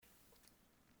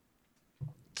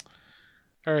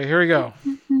All right, here we go.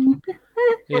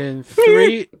 In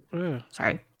three.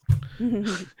 Sorry.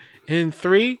 In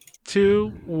 3, 2,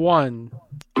 1.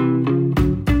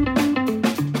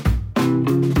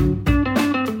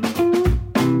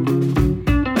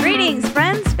 Greetings,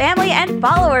 friends, family, and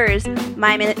followers.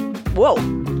 My name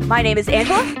is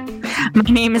Angela. My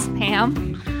name is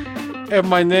Pam. And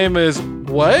my name is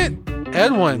what?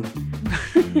 Edwin.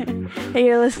 And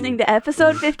you're listening to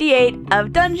episode 58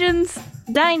 of Dungeons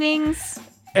Dinings.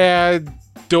 And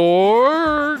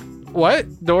what?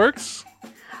 Dorks?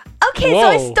 Okay, Whoa. so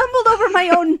I stumbled over my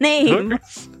own name.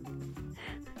 Dorks?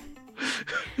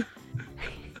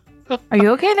 Are you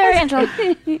okay there, Angela?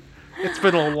 It's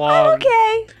been a long.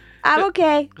 I'm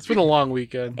okay. It's been a long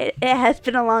weekend. It has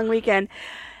been a long weekend.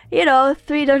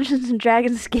 3 Dungeons and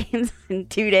Dragons games in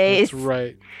 2 days. That's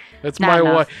right. That's Not my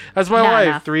enough. wife. That's my Not wife.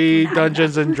 enough. 3 Not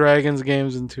Dungeons and Dragons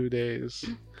games in 2 days.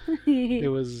 It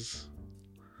was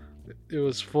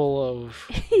full of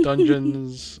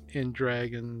Dungeons and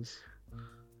Dragons.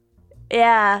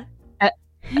 Yeah.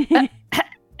 Edwin,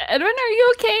 are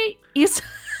you okay?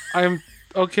 I'm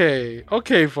okay.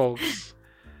 Okay, folks.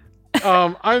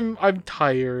 I'm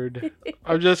tired.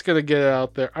 I'm just gonna get it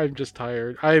out there. I'm just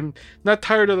tired. I'm not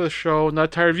tired of the show.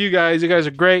 Not tired of you guys. You guys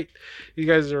are great. You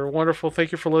guys are wonderful.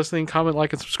 Thank you for listening. Comment,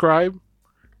 like, and subscribe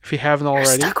if you haven't already.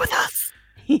 You're stuck with us.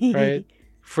 Right?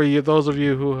 For you, those of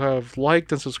you who have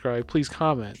liked and subscribed, please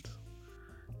comment,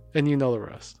 and you know the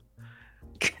rest.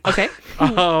 Okay.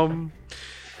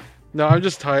 No, I'm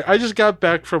just tired. I just got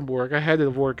back from work. I had to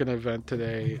work an event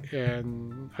today,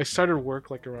 and I started work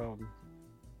like around.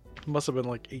 It must have been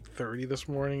like 8:30 this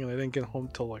morning, and I didn't get home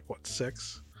till like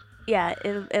 6. Yeah,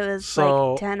 it was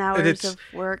So, like 10 and hours of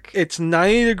work. It's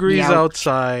 90 degrees Ouch.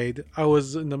 outside. I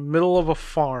was in the middle of a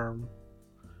farm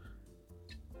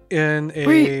in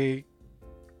a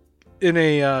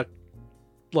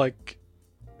like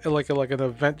an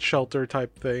event shelter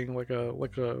type thing, like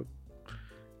a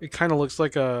it kind of looks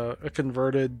like a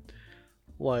converted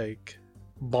like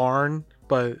barn,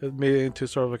 but it made it into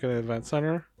sort of like an event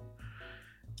center.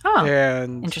 Oh,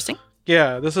 And interesting.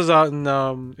 yeah, this is out in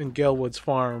Galewood's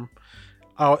farm,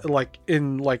 out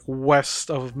in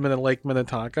west of Lake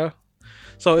Minnetonka.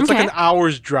 So it's like Okay. an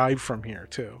hour's drive from here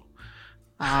too,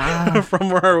 Ah.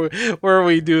 from where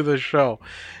we do the show.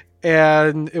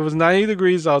 And it was 90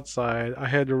 degrees outside. I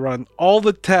had to run all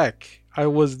the tech. I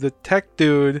was the tech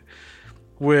dude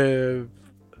with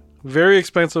very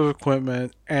expensive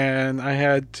equipment, and I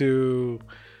had to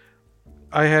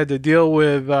deal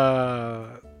with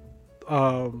the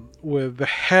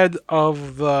head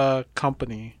of the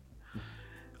company,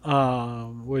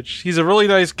 which he's a really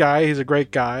nice guy. He's a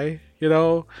great guy,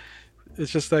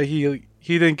 It's just that he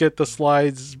didn't get the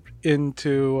slides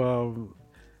into.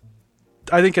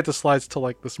 I didn't get the slides till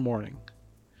like this morning,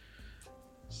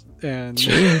 and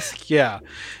Jeez. yeah,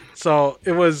 so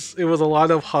it was a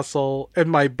lot of hustle. And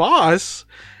my boss,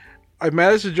 I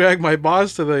managed to drag my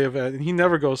boss to the event, and he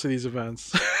never goes to these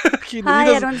events. he Hi,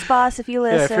 doesn't- Edwin's boss, if you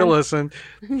listen. Yeah, if you listen.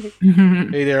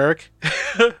 Hey, Derek.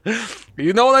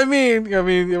 You know what I mean? I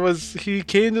mean, he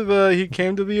came to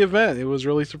the event. It was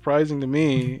really surprising to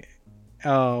me,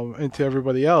 and to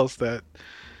everybody else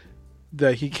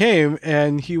that he came,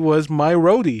 and he was my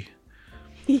roadie.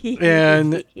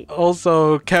 And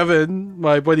also Kevin,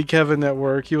 my buddy Kevin at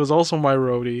work, he was also my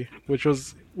roadie, which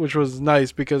was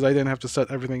nice because I didn't have to set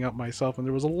everything up myself, and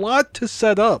there was a lot to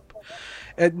set up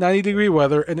at 90-degree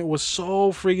weather, and it was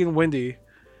so freaking windy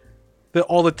that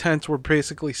all the tents were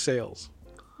basically sails.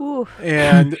 Oof.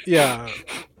 And yeah,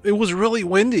 it was really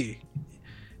windy.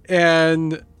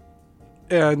 And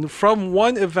from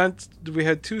one event, we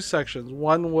had 2 sections.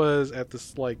 One was at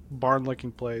this like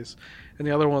barn-looking place, and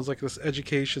the other one was like this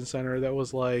education center that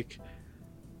was like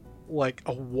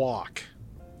a walk.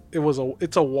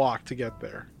 It's a walk to get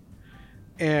there,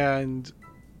 and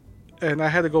I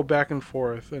had to go back and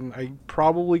forth, and I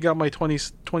probably got my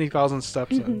 20,000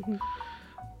 steps in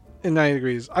 90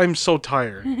 degrees. I'm so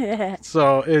tired.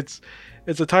 So it's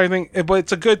a tired thing, but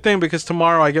it's a good thing because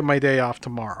tomorrow I get my day off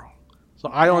tomorrow. So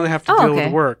I don't have to deal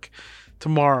with work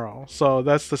tomorrow. So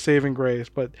that's the saving grace.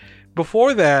 But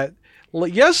before that,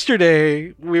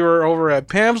 yesterday we were over at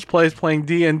Pam's place playing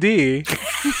D&D,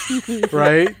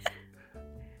 right?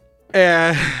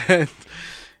 And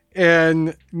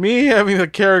me having a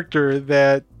character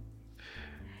that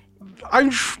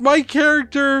my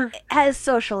character Has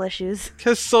social issues.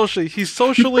 he's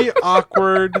socially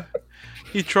awkward.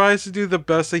 He tries to do the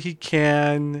best that he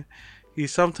can. He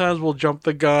sometimes will jump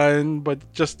the gun,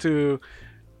 but just to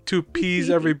appease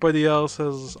everybody else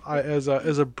as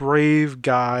a brave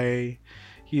guy.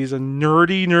 He's a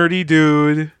nerdy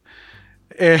dude,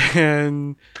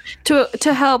 And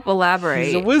To help elaborate,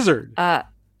 he's a wizard.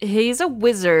 He's a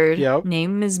wizard. Yep.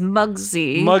 Name is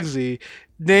Muggsy. Muggsy,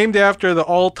 named after the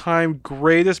all-time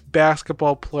greatest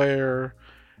basketball player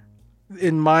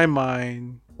in my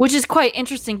mind. Which is quite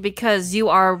interesting because you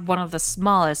are one of the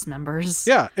smallest members.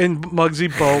 Yeah, and Muggsy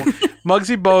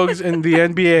Bogues in the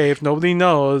NBA. If nobody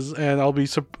knows, and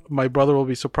my brother will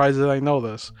be surprised that I know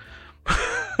this.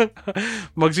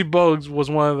 Muggsy Bogues was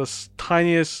one of the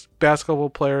tiniest basketball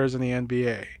players in the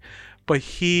NBA, but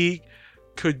he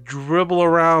could dribble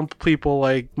around people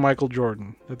like Michael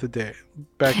Jordan back in the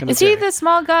day. Is he the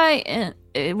small guy?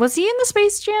 Was he in the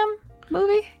Space Jam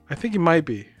movie? I think he might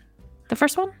be. The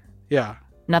first one? Yeah.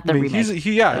 Not the remake.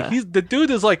 He's the dude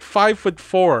is like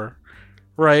 5'4",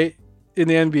 right? In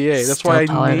the NBA. That's why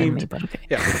I named. But okay.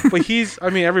 Yeah, but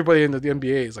everybody in the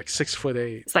NBA is like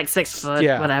 6'8". It's like 6 foot,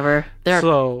 Yeah. whatever. They're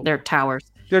towers.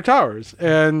 They're towers,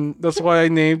 and that's why I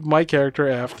named my character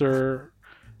after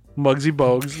Muggsy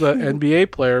Bogues, the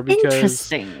NBA player,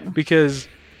 because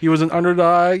he was an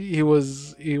underdog. He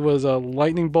was a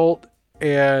lightning bolt,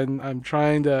 and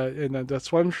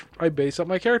that's what I base up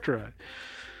my character at.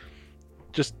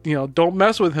 Just, don't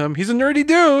mess with him. He's a nerdy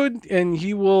dude, and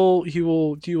he will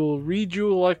read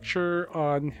you a lecture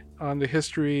on the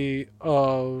history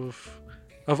of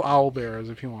owl bears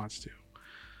if he wants to.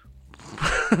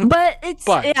 But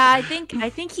I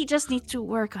think he just needs to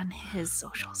work on his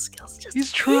social skills.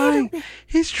 He's trying.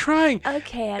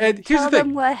 Okay, And tell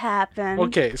them what happened.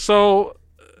 Okay, so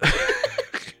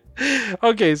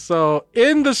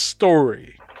in the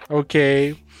story,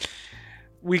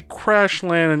 we crash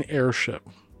land an airship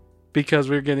because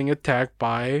we're getting attacked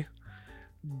by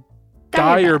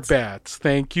dire bats.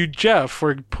 Thank you, Jeff,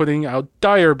 for putting out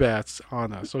dire bats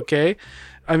on us. Okay,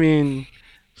 I mean,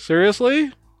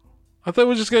 seriously, I thought it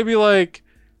was just gonna be like,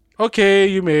 okay,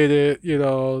 you made it.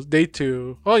 Day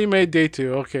 2. Oh, you made day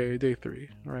 2. Okay, day 3.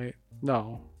 Right?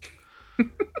 No.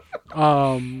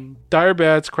 Dire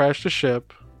bats crashed the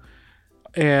ship,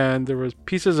 and there was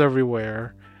pieces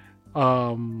everywhere.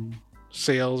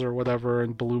 Sails or whatever,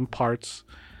 and balloon parts,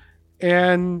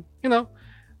 and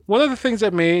one of the things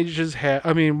that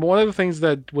one of the things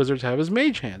that wizards have is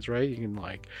mage hands, right? You can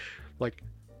like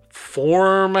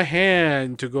form a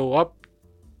hand to go up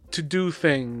to do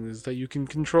things that you can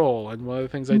control, and one of the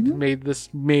things I made this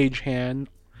mage hand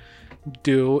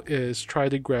do is try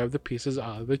to grab the pieces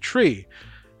out of the tree,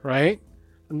 right?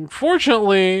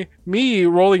 Unfortunately, me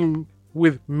rolling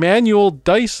with manual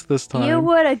dice this time. You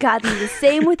would have gotten the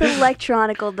same with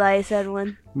electronical dice,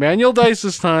 Edwin. Manual dice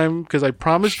this time, because I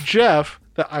promised Jeff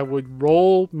that I would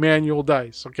roll manual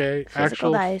dice, okay?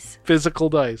 Physical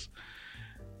dice.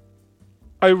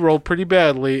 I rolled pretty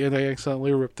badly, and I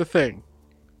accidentally ripped the thing.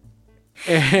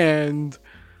 And,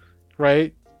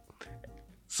 right?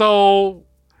 So,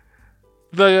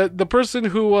 the person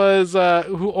who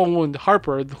owned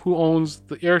Harper, who owns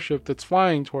the airship that's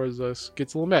flying towards us,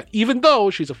 gets a little mad. Even though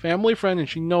she's a family friend and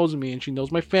she knows me and she knows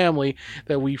my family,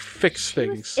 that we fix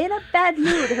things. She was in a bad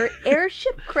mood. Her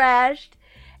airship crashed,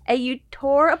 and you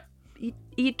tore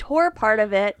part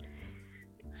of it.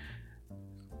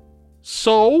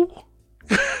 So,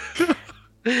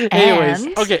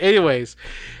 anyways.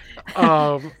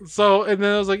 So, and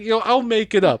then I was like, I'll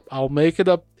make it up. I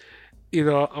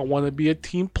want to be a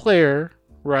team player,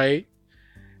 right?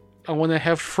 I want to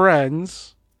have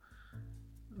friends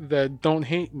that don't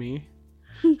hate me.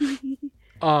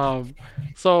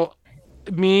 So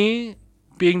me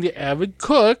being the avid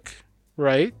cook,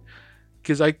 right?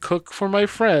 Because I cook for my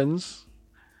friends,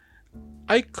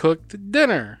 I cooked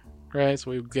dinner, right?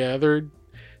 So we gathered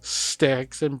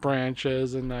sticks and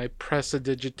branches, and I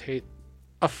prestidigitate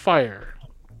a fire,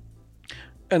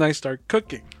 and I start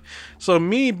cooking. So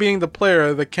me being the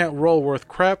player that can't roll worth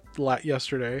crap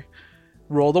yesterday,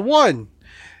 rolled a 1.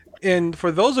 And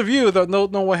for those of you that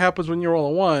don't know what happens when you roll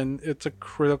a 1, it's a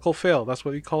critical fail. That's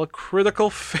what we call a critical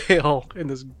fail in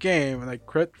this game, and I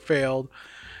failed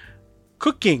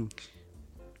cooking.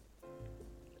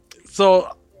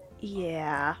 So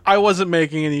yeah, I wasn't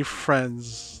making any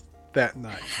friends that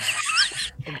night.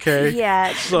 Okay?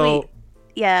 Yeah. So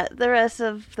the rest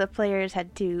of the players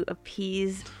had to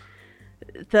appease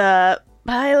the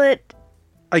pilot.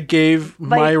 I gave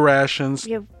my rations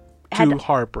to to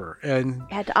Harper, and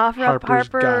had to offer Harper's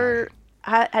up Harper.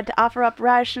 Had to offer up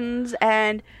rations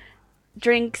and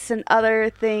drinks and other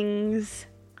things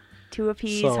to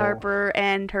appease Harper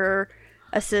and her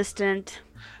assistant.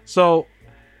 So,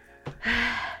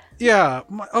 yeah,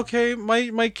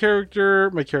 my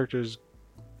character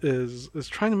is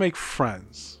trying to make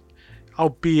friends,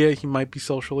 albeit he might be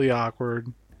socially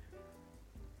awkward,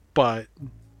 but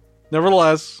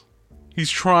nevertheless, He's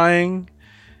trying.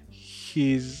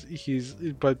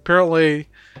 But apparently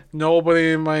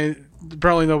nobody in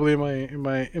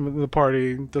the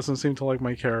party doesn't seem to like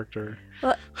my character.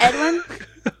 Well,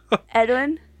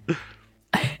 Edwin,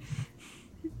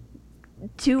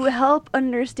 to help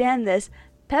understand this,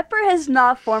 Pepper has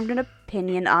not formed an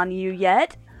opinion on you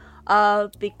yet,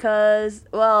 because,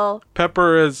 well...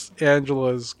 Pepper is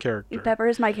Angela's character. Pepper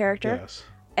is my character. Yes.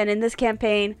 And in this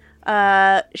campaign,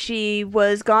 she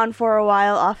was gone for a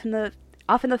while, off in the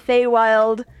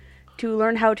Feywild to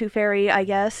learn how to fairy, I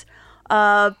guess.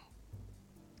 But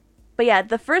yeah,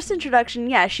 the first introduction,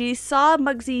 yeah, she saw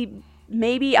Muggsy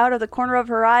maybe out of the corner of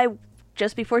her eye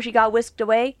just before she got whisked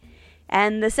away.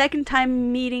 And the second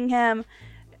time meeting him,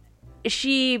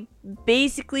 she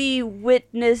basically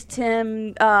witnessed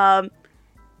him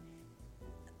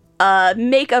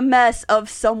make a mess of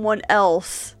someone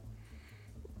else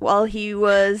while he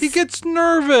was... He gets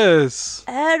nervous!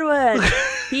 Edwin!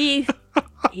 He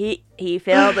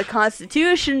failed the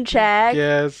Constitution check.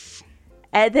 Yes.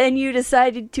 And then you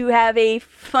decided to have a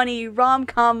funny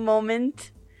rom-com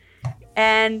moment.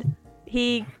 And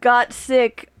he got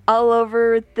sick all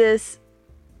over this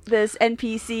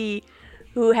NPC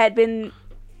who had been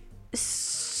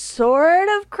sort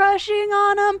of crushing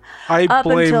on him up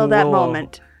until that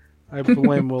moment. I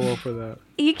blame Willow for that.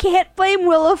 You can't blame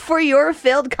Willow for your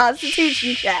failed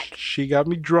Constitution check. She got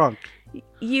me drunk.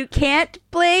 You can't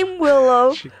blame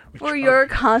Willow for your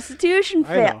Constitution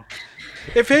fail. I know.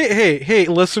 If hey,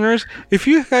 listeners, if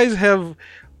you guys have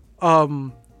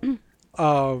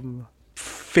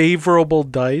favorable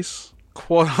dice,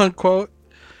 quote unquote,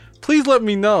 please let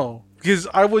me know, because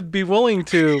I would be willing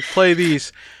to play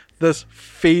this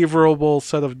favorable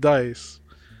set of dice.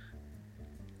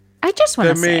 I just want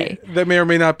to say that may or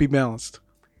may not be balanced.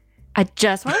 I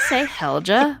just want to say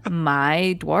Helga,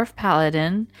 my dwarf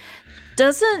paladin,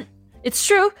 doesn't... It's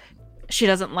true, she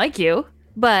doesn't like you,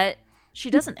 but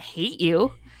she doesn't hate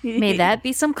you. May that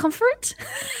be some comfort?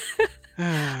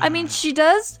 I mean, she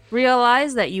does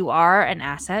realize that you are an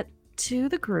asset to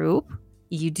the group.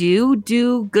 You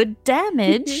do good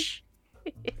damage.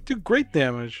 Do great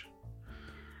damage.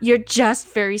 You're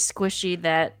just very squishy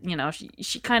that,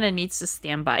 she kind of needs to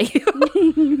stand by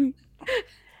you.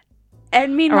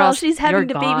 And meanwhile, she's having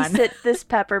to babysit this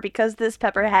Pepper because this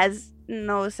Pepper has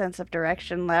no sense of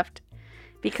direction left.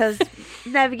 Because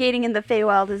navigating in the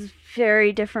Feywild is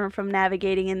very different from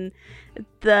navigating in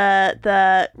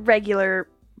the regular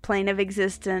plane of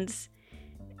existence.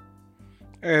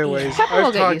 Anyways,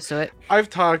 we'll get used to it. I've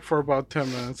talked for about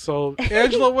 10 minutes. So,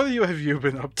 Angela, what have you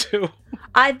been up to?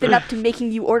 I've been up to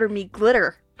making you order me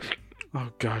glitter. Oh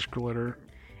gosh, glitter.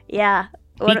 Yeah.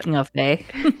 Speaking of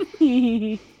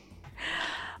Faye.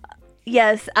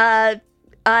 Yes, I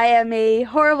am a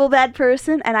horrible bad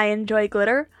person and I enjoy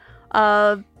glitter.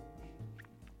 And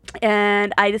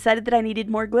I decided that I needed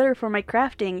more glitter for my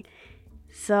crafting.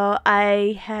 So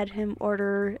I had him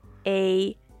order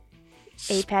a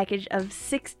package of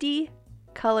 60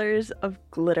 colors of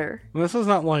glitter. This is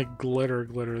not like glitter.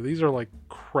 These are like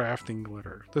crafting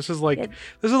glitter. This is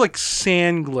like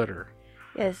sand glitter.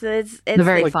 Yeah, so it's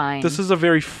very like, fine. This is a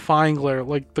very fine glitter,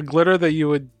 like the glitter that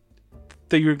you're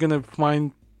gonna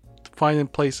find in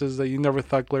places that you never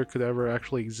thought glitter could ever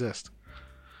actually exist.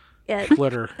 Yeah,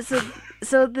 glitter.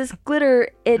 So this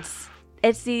glitter, it's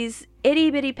these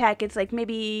itty bitty packets, like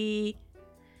maybe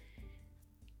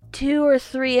 2 or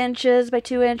 3 inches by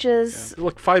 2 inches. Yeah,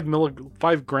 like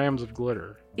 5 grams of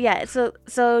glitter. Yeah, so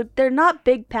they're not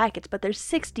big packets, but there's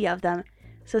 60 of them.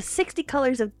 So 60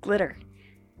 colors of glitter.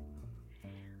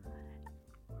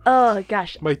 Oh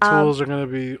gosh. My tools are gonna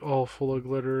be all full of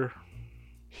glitter.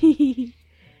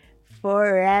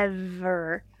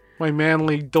 Forever. My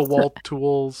manly DeWalt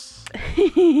tools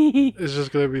is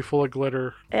just gonna be full of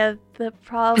glitter. The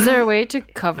problem. Is there a way to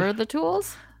cover the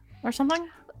tools or something?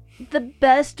 The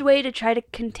best way to try to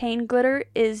contain glitter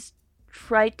is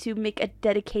try to make a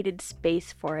dedicated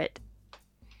space for it.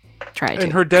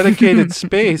 And her dedicated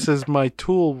space is my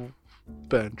tool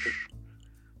bench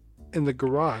in the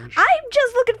garage. I'm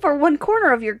just looking for one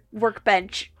corner of your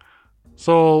workbench.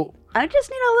 So I just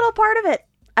need a little part of it.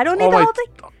 I don't need the whole thing.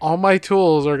 All my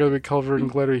tools are going to be covered in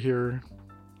glitter here.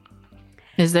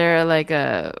 Is there like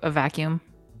a vacuum?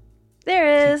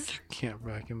 There is. You can't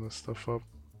vacuum this stuff up.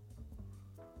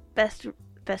 Best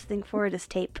thing for it is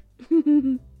tape.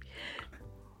 You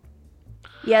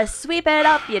sweep it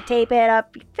up, you tape it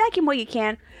up, you vacuum what you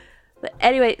can. But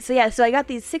anyway, so I got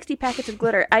these 60 packets of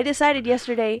glitter. I decided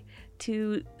yesterday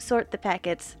to sort the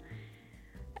packets.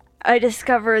 I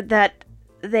discovered that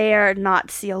they are not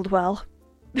sealed well.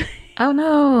 Oh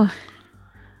no.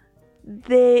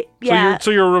 Yeah,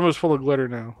 So your room is full of glitter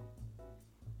now.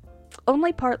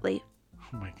 only partly.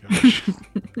 Oh my gosh.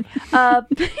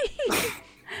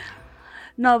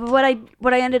 No, but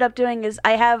what I ended up doing is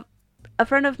I have a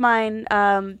friend of mine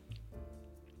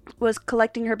was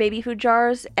collecting her baby food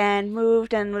jars and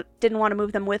moved and didn't want to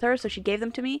move them with her, so she gave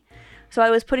them to me. So I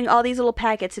was putting all these little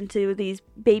packets into these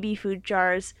baby food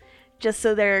jars just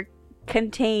so they're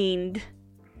contained.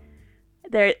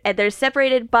 They're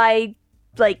separated by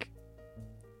like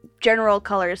general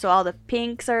colors, so all the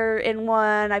pinks are in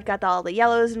one. I've got all the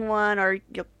yellows in one, or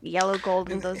yellow,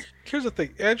 gold, and those. Here's the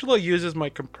thing. Angela uses my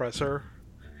compressor.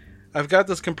 I've got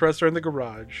this compressor in the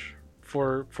garage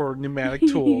for pneumatic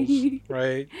tools,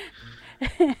 right?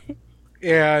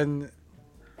 And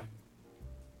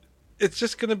it's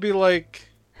just gonna be like,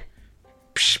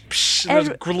 psh, psh, and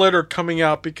there's glitter coming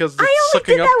out because it's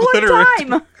sucking up glitter. One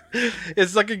time.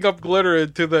 It's sucking up glitter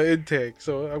into the intake,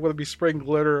 so I'm gonna be spraying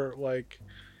glitter like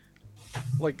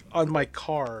on my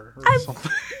car or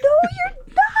something. No,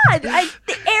 you're not.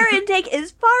 The air intake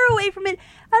is far away from it, and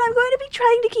I'm going to be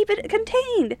trying to keep it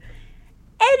contained.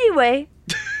 Anyway.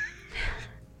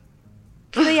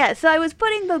 So I was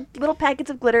putting the little packets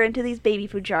of glitter into these baby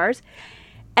food jars,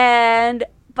 and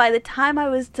by the time I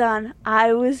was done,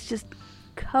 I was just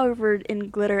covered in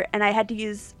glitter, and I had to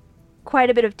use quite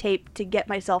a bit of tape to get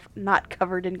myself not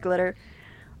covered in glitter.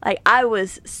 Like, I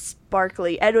was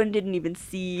sparkly. Edwin didn't even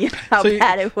see how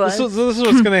bad it was. So this is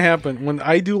what's going to happen. When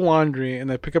I do laundry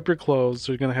and I pick up your clothes,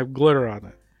 they're going to have glitter on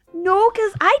it. No,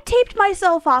 because I taped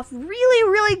myself off really,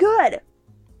 really good.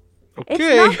 Okay.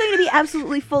 It's not going to be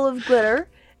absolutely full of glitter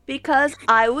because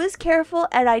I was careful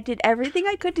and I did everything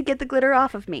I could to get the glitter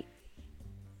off of me.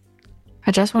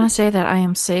 I just want to say that I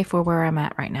am safe where I'm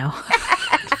at right now.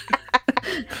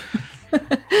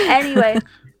 Anyway.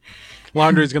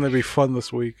 Laundry is going to be fun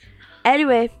this week.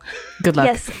 Anyway. Good luck.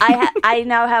 Yes, I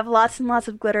now have lots and lots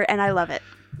of glitter and I love it.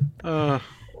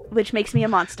 Which makes me a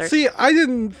monster. See, I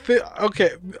didn't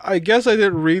okay, I guess I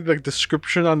didn't read the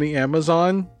description on the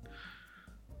Amazon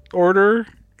order.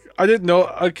 I didn't know.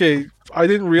 Okay, I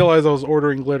didn't realize I was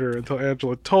ordering glitter until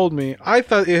Angela told me. I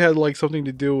thought it had something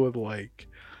to do with like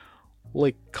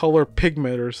color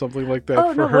pigment or something like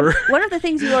that for her. One of the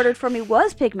things you ordered for me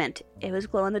was pigment. It was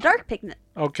glow in the dark pigment.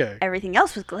 Okay. Everything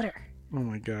else was glitter. Oh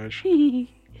my gosh.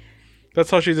 That's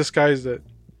how she disguised it.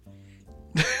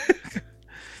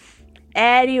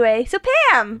 Anyway, so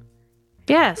Pam.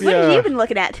 Yes. What have you been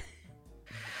looking at?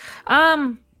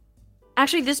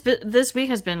 Actually, this week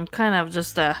has been kind of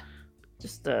just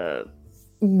a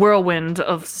whirlwind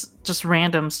of just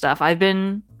random stuff. I've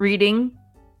been reading,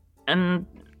 and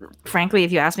frankly,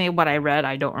 if you ask me what I read,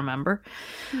 I don't remember.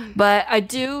 But I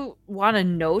do want to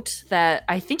note that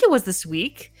I think it was this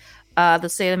week, the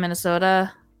state of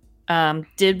Minnesota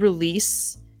did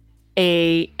release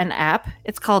an app.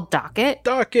 It's called Docket.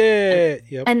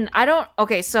 Yep. And I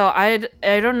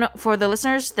don't know, for the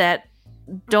listeners that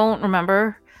don't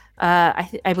remember,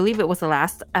 I believe it was the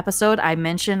last episode I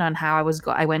mentioned on how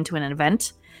I went to an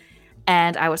event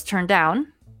and I was turned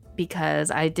down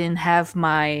because I didn't have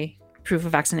my proof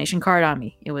of vaccination card on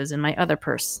me. It was in my other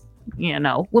purse,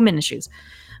 women issues.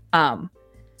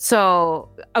 So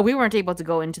we weren't able to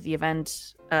go into the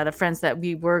event. The friends that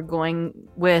we were going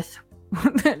with,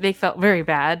 they felt very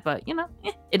bad, but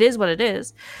it is what it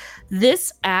is.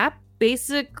 This app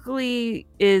basically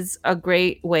is a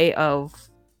great way of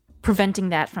preventing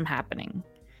that from happening.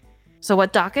 So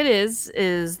what Docket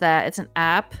is that it's an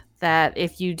app that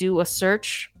if you do a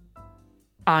search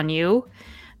on you,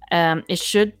 it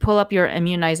should pull up your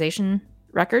immunization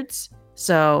records.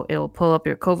 So it'll pull up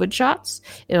your COVID shots.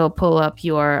 It'll pull up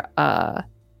your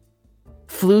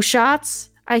flu shots,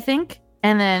 I think.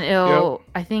 And then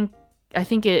I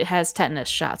think it has tetanus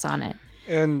shots on it.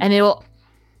 And it'll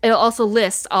also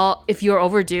list if you're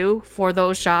overdue for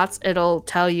those shots. It'll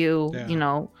tell you,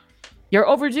 you're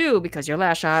overdue because your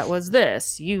last shot was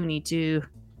this. You need to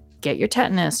get your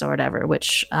tetanus or whatever,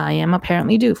 which I am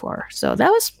apparently due for. So that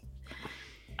was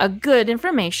a good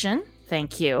information.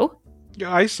 Thank you.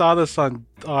 Yeah, I saw this on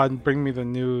Bring Me the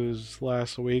News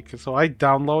last week, so I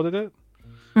downloaded it.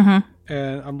 Mm-hmm.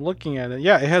 And I'm looking at it.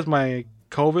 Yeah, it has my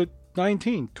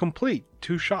COVID-19 complete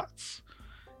 2 shots.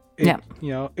 H1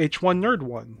 Nerd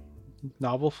 1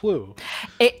 novel flu.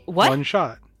 What? 1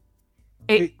 shot.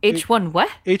 H1 what?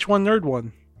 H1 Nerd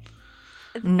 1.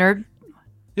 Nerd.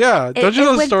 Yeah, don't you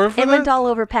know the story for that? It went all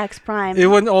over PAX Prime. It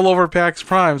went all over PAX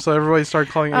Prime, so everybody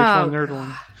started calling H1 Nerd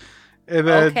 1. And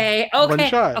then 1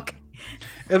 shot. Okay.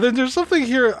 And then there's something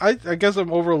here. I guess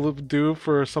I'm overdue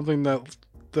for something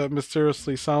that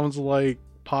mysteriously sounds like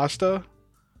pasta.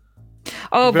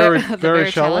 Oh,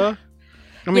 Varicella.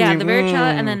 I mean, yeah, the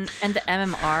varicella and the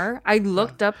MMR. I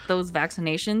looked up those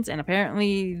vaccinations, and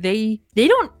apparently they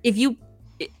don't.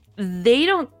 They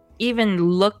don't even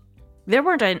look. They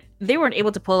weren't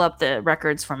able to pull up the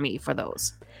records from me for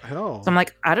those. Oh. So I'm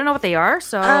like, I don't know what they are,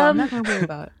 so I'm not gonna worry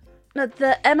about it. No,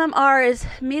 the MMR is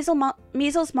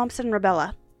measles, mumps, and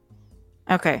rubella.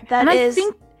 Okay,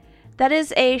 That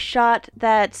is a shot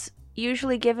that's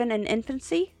usually given in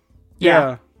infancy.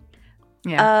 Yeah.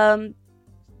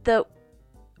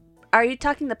 Are you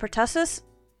talking the pertussis?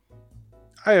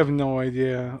 I have no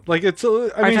idea. Like, it's,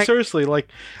 I mean, seriously, like,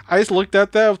 I just looked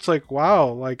at that. It's like, wow.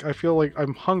 Like, I feel like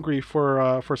I'm hungry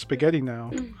for spaghetti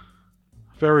now.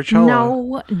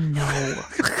 Varicella.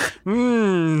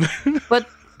 No. But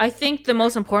I think the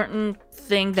most important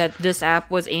thing that this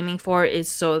app was aiming for is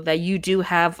so that you do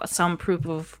have some proof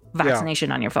of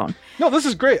vaccination on your phone. No, this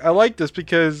is great. I like this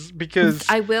because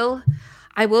I will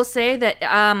say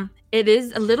that it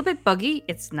is a little bit buggy.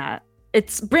 It's a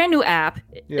brand new app.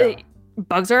 Yeah.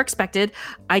 Bugs are expected.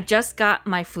 I just got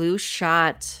my flu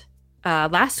shot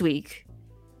last week,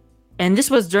 and this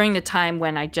was during the time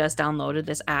when I just downloaded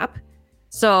this app.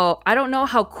 So I don't know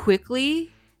how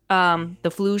quickly the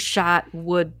flu shot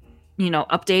would,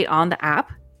 update on the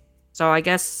app. So I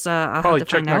guess I'll probably have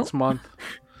to check find out. next month.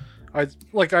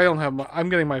 I'm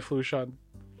getting my flu shot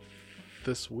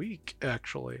this week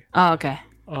actually. Oh, okay.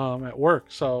 At work.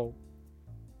 So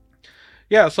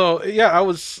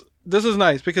this is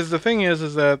nice because the thing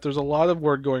is that there's a lot of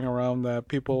word going around that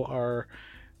people are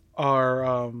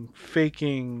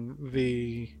faking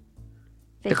the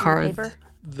cards.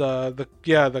 the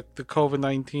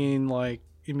COVID-19 like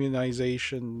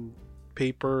immunization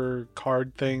paper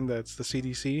card thing that's the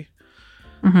CDC.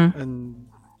 Mm-hmm. And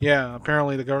yeah,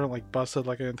 apparently the government like busted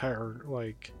like an entire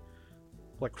like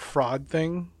fraud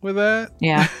thing with that.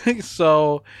 Yeah.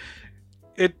 So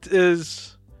it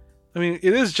is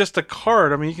just a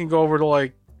card. I mean, you can go over to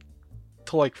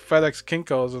FedEx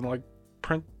Kinko's and like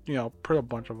print a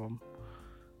bunch of them.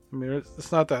 I mean,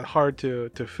 it's not that hard to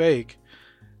fake.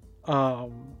 But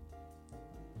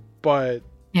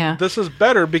yeah, this is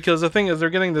better because the thing is they're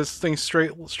getting this thing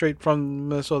straight from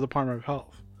Minnesota Department of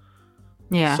Health.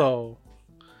 Yeah. So,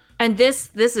 and this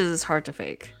is hard to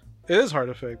fake. It is hard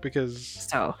to fake because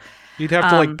so you'd have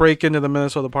to like break into the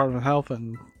Minnesota Department of Health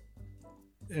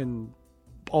and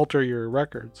alter your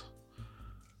records.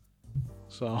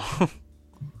 So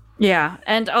yeah,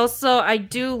 and also I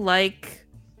do like,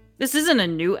 this isn't a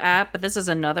new app, but this is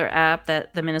another app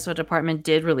that the Minnesota Department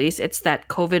did release. It's that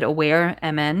COVID Aware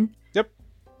MN. Yep.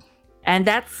 And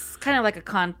that's kind of like a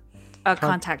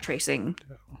contact tracing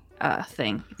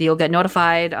thing. You'll get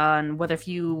notified on whether if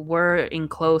you were in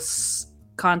close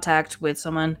contact with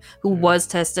someone who was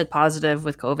tested positive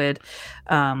with COVID.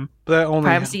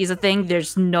 Privacy is a thing.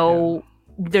 There's no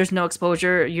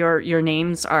exposure. Your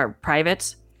names are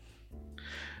private.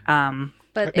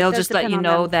 But they'll just let you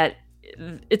know that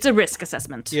it's a risk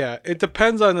assessment. Yeah, it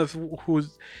depends on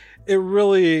it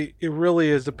really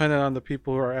is dependent on the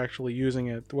people who are actually using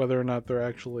it, whether or not they're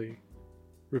actually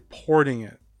reporting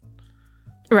it.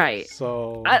 Right.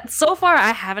 So so far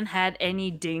I haven't had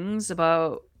any dings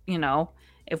about,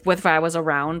 if I was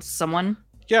around someone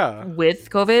with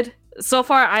COVID. So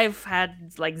far I've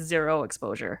had like zero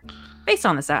exposure based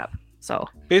on this app. So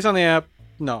based on the app,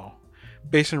 no.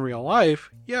 Based in real life,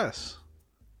 yes.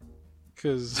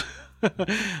 Because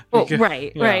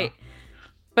right.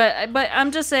 But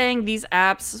I'm just saying these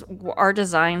apps are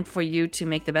designed for you to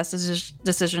make the best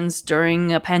decisions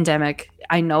during a pandemic.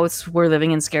 I know we're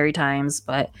living in scary times,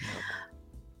 but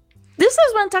this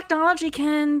is when technology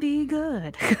can be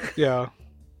good. Yeah.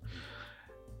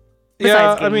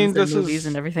 Besides I mean, this movies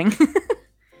and everything.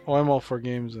 I'm all for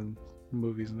games and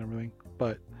movies and everything,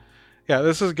 but yeah,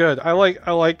 this is good. I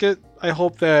like it. I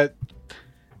hope that.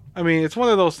 I mean, it's one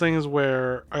of those things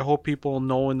where I hope people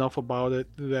know enough about it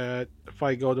that if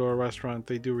I go to a restaurant,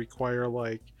 they do require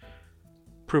like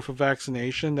proof of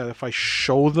vaccination. That if I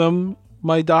show them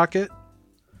my docket,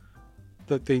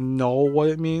 that they know what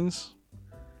it means.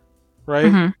 Right?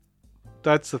 Mm-hmm.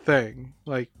 That's the thing.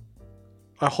 Like,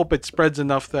 I hope it spreads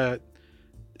enough that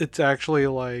it's actually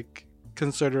like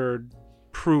considered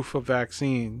proof of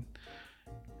vaccine.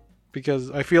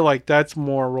 Because I feel like that's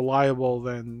more reliable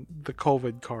than the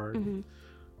COVID card. Mm-hmm.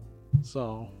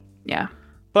 So yeah,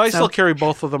 but I still carry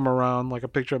both of them around, like a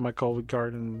picture of my COVID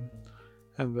card and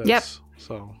this. Yep.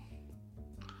 So.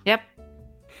 Yep.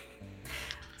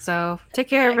 So take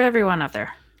care of everyone out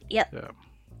there. Yep. Yeah.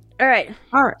 All right.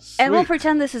 Sweet. And we'll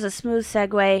pretend this is a smooth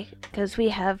segue because we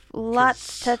have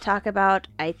lots to talk about.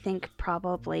 I think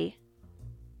probably.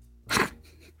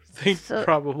 think So-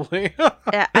 probably.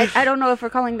 Yeah, I don't know if we're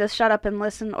calling this shut up and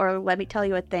listen or let me tell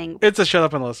you a thing. It's a shut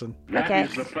up and listen. That Okay.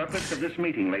 is the purpose of this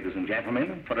meeting, ladies and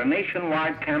gentlemen, for a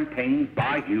nationwide campaign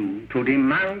by you to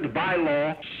demand by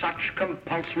law such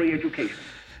compulsory education.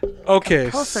 Okay.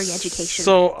 Compulsory education.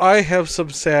 So I have some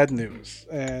sad news,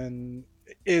 and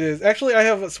it is actually I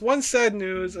have one sad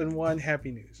news and one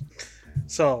happy news.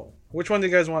 So which one do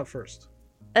you guys want first?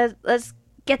 Let's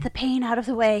get the pain out of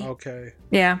the way. Okay.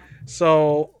 Yeah.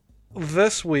 So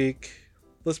this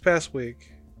past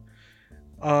week,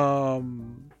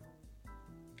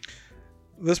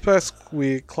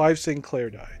 Clive Sinclair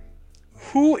died.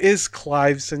 Who is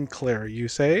Clive Sinclair, you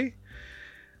say?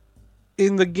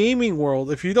 In the gaming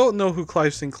world, if you don't know who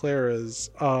Clive Sinclair is,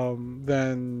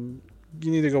 then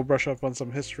you need to go brush up on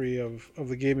some history of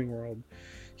the gaming world.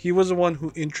 He was the one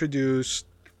who introduced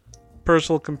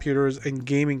personal computers and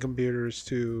gaming computers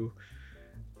to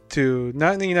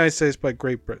not in the United States but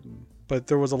Great Britain. But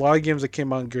there was a lot of games that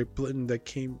came out in Great Britain that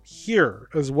came here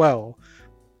as well,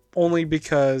 only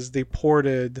because they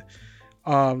ported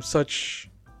such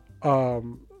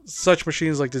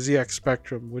machines like the ZX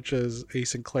Spectrum, which is a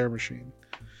Sinclair machine.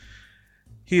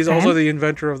 He is also the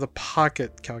inventor of the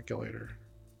pocket calculator,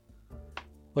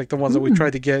 like the ones that we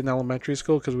tried to get in elementary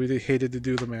school because we hated to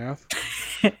do the math.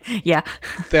 Yeah.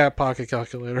 That pocket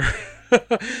calculator.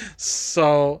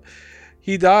 So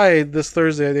he died this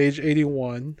Thursday at age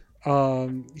 81.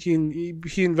 He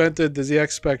invented the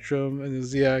ZX Spectrum and the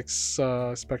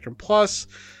ZX Spectrum Plus,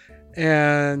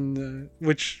 and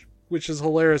which is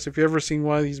hilarious. If you've ever seen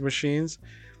one of these machines,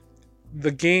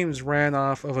 the games ran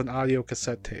off of an audio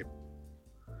cassette tape.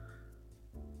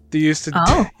 They used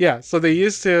to, yeah. So they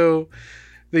used to,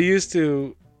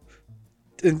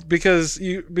 because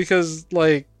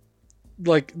like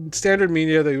standard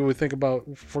media that you would think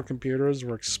about for computers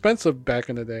were expensive back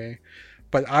in the day,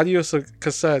 but audio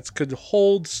cassettes could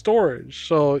hold storage,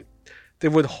 so they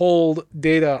would hold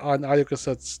data on audio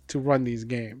cassettes to run these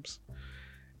games.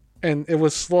 And it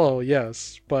was slow,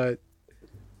 yes, but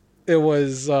it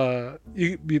was but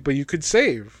you could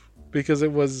save because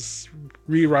it was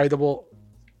rewritable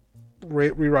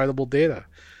data.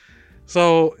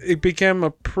 So it became a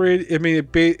pretty. I mean,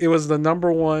 it was the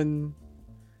number one.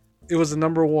 It was the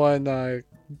number one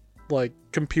like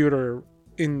computer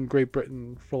in Great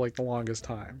Britain for like the longest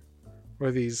time,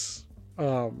 were these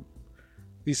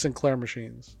Sinclair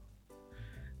machines,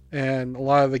 and a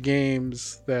lot of the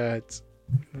games that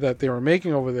they were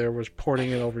making over there was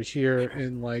porting it over here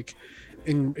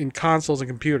in consoles and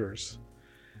computers.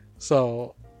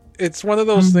 So it's one of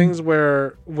those things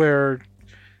where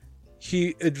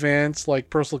he advanced like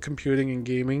personal computing and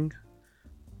gaming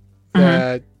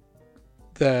that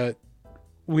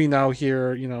we now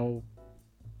hear,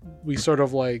 we sort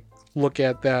of like look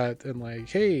at that and like,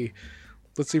 hey,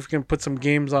 let's see if we can put some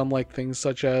games on like things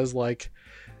such as like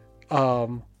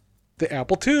the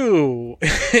Apple II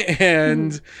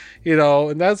and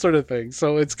and that sort of thing.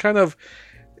 So it's kind of,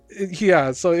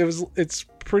 yeah, so it was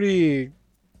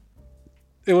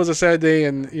a sad day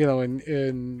in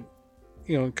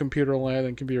computer land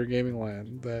and computer gaming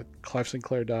land that Clive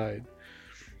Sinclair died.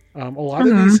 A lot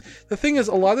of these, the thing is,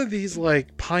 a lot of these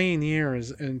like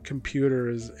pioneers in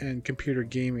computers and computer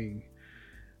gaming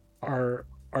are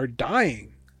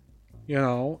dying.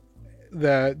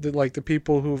 That like the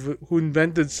people who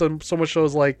invented so much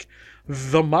shows like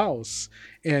the mouse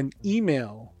and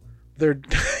email, they're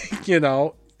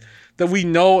that we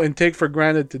know and take for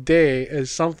granted today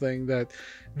as something that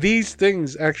these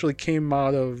things actually came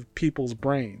out of people's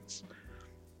brains,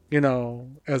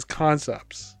 as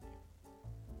concepts,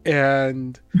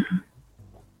 and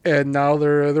now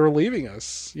they're leaving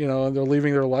us, and they're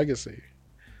leaving their legacy.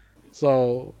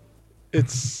 So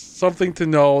it's something to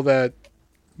know that,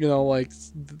 like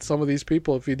some of these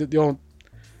people, if you don't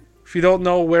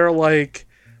know where like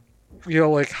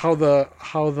how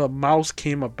the mouse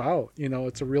came about,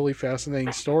 it's a really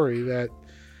fascinating story that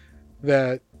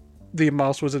the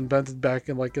mouse was invented back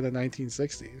in the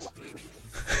 1960s.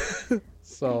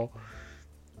 So,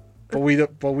 but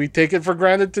we take it for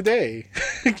granted today.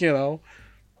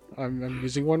 I'm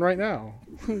using one right now.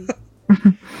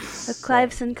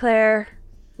 Clive Sinclair,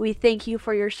 we thank you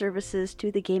for your services to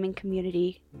the gaming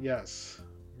community. Yes,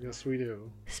 we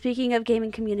do. Speaking of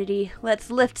gaming community,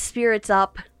 let's lift spirits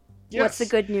up. Yes. What's the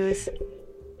good news?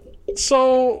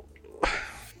 So,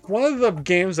 one of the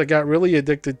games I got really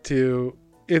addicted to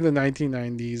in the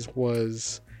 1990s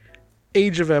was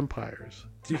Age of Empires.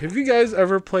 Have you guys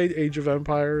ever played Age of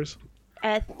Empires?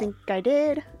 I think I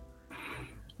did.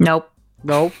 Nope.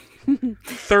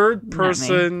 Third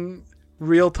person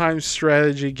real-time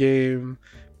strategy game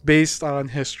based on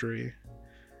history.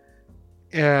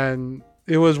 and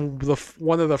it was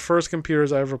one of the first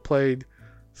computers I ever played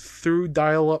through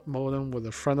dial-up modem with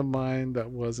a friend of mine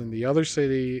that was in the other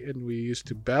city, and we used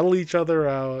to battle each other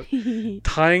out,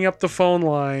 tying up the phone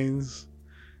lines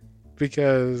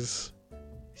because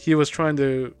he was trying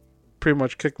to pretty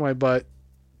much kick my butt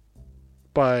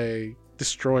by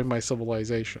destroying my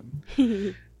civilization.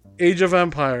 Age of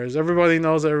Empires. Everybody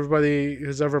knows, everybody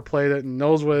who's ever played it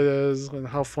knows what it is and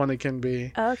how fun it can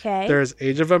be. Okay. There's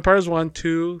Age of Empires 1,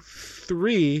 2,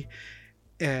 3,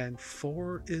 and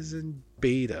 4 is in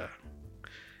beta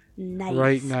Nice.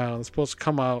 right now. It's supposed to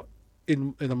come out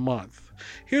in a month.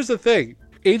 Here's the thing.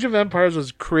 Age of Empires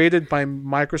was created by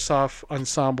Microsoft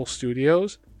Ensemble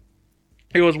Studios.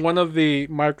 It was one of the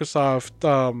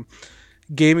Microsoft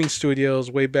gaming studios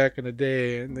way back in the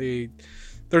day, and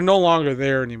they're no longer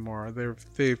there anymore.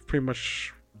 They've pretty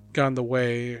much gone the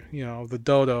way, of the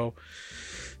dodo.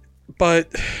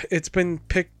 But it's been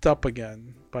picked up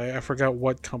again by, I forgot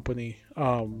what company.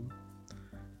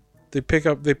 They picked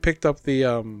up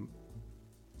the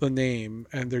name,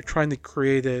 and they're trying to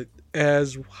create it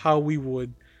as how we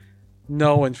would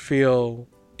know and feel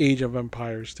Age of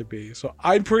Empires to be. So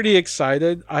I'm pretty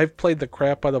excited. I've played the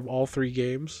crap out of all 3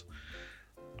 games.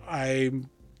 I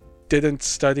didn't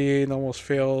study and almost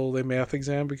failed a math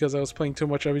exam because I was playing too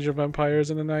much Age of Empires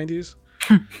in the 90s.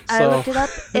 I looked it up.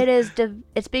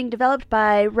 It's being developed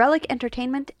by Relic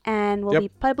Entertainment and will be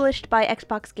published by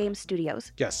Xbox Game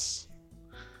Studios. Yes.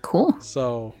 Cool.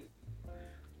 So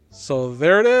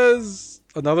there it is.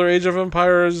 Another Age of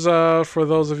Empires for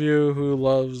those of you who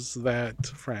loves that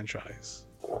franchise.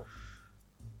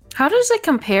 How does it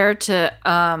compare to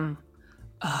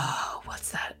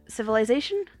what's that?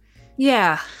 Civilization?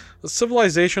 Yeah. The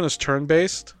Civilization is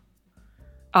turn-based.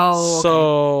 Oh. Okay.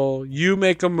 So you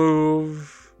make a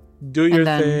move, do your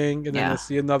thing, and then yeah. it's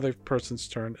another person's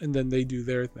turn, and then they do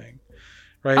their thing.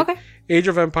 Right? Okay. Age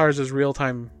of Empires is real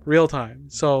time.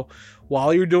 So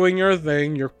while you're doing your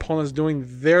thing, your opponent's doing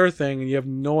their thing, and you have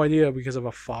no idea because of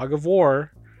a fog of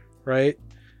war, right?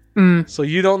 So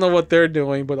you don't know what they're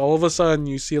doing, but all of a sudden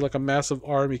you see like a massive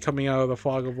army coming out of the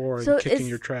fog of war and kicking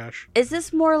your trash. Is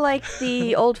this more like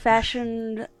the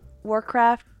old-fashioned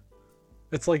Warcraft?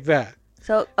 It's like that.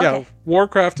 So okay. Yeah,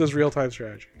 Warcraft is real-time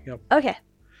strategy. Yep. Okay.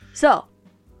 So,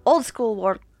 old school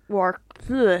war.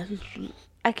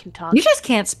 I can talk. You just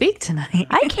can't speak tonight.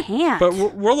 I can't. But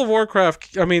World of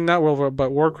Warcraft, I mean not World of Warcraft,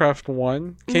 but Warcraft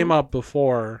 1 came out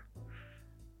before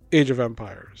Age of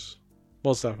Empires.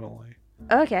 Most definitely.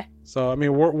 Okay. So, I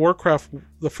mean, Warcraft,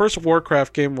 the first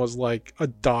Warcraft game was like a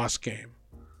DOS game.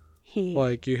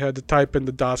 Like, you had to type in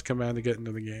the DOS command to get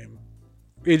into the game.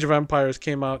 Age of Empires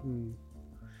came out in,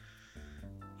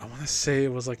 I want to say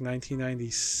it was like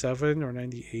 1997 or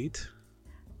 98.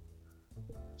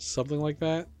 Something like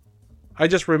that. I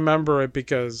just remember it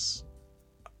because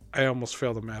I almost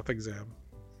failed a math exam.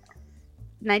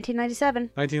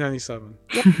 1997. 1997.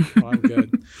 Yep. I'm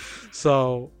good.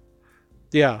 So,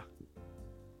 yeah.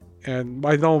 And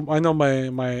I know one of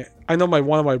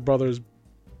my brothers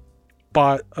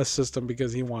bought a system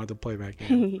because he wanted to play that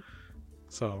game.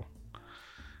 So,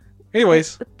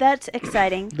 anyways, that's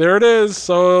exciting. There it is.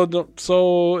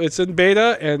 So it's in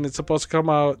beta and it's supposed to come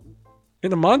out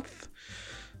in a month.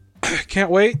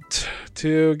 Can't wait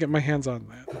to get my hands on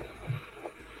that.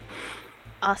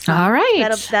 Awesome. All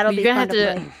right. That'll be fun to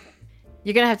play.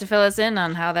 You're gonna have to fill us in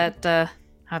on how that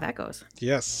goes.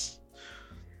 Yes.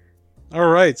 All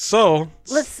right, so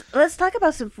let's talk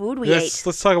about some food we ate.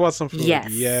 Let's talk about some food.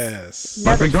 Yes.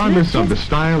 But regardless of the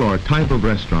style or type of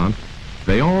restaurant,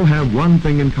 they all have one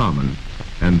thing in common,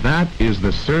 and that is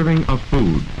the serving of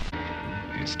food.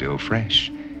 It's still fresh,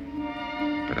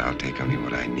 but I'll take only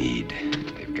what I need.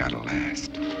 They've got to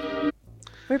last.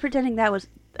 We're pretending that was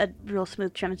a real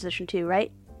smooth transition too,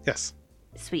 right? Yes.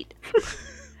 Sweet.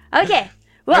 Okay.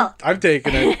 Well, I'm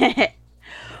taking it.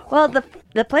 Well,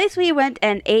 the place we went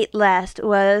and ate last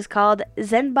was called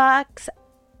Zen Box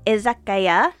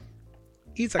Izakaya.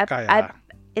 Izakaya.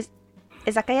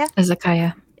 Izakaya?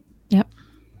 Izakaya. Yep.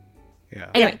 Yeah.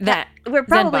 Anyway, we're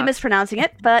probably mispronouncing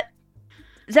it, but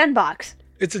Zen Box.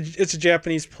 It's a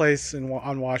Japanese place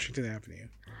on Washington Avenue.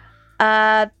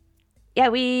 Yeah,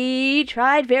 we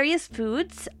tried various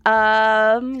foods.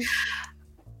 Let's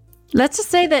just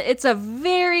say that it's a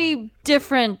very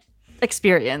different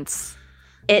experience.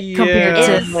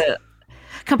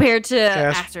 Compared to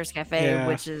Astor's Cafe,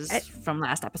 which is from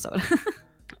last episode.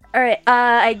 All right.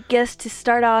 I guess to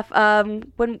start off,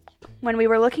 when we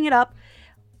were looking it up,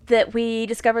 that we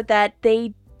discovered that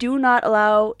they do not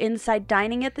allow inside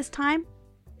dining at this time,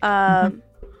 or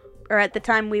at the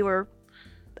time we were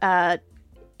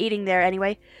eating there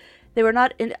anyway. They were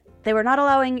not they were not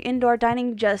allowing indoor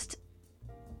dining, just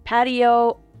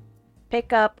patio,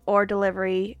 pickup, or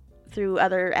delivery through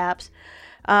other apps.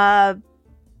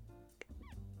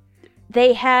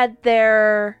 They had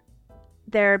their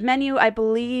menu, I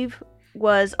believe,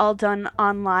 was all done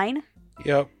online.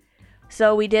 Yep.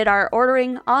 So we did our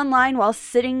ordering online while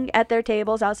sitting at their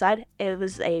tables outside. It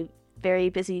was a very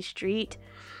busy street,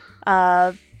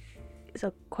 so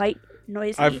quite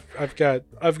noisy. I've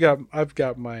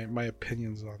got my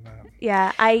opinions on that.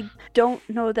 Yeah, I don't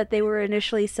know that they were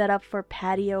initially set up for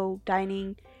patio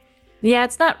dining. Yeah,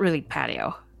 it's not really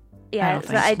patio. Yeah, don't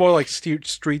so think It's more like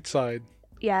street side.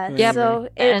 yeah. Yeah, So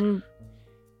And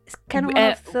it's kind of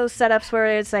one of those setups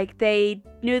where it's like they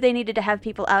knew they needed to have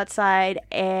people outside,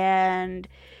 and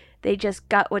they just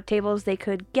got what tables they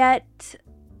could get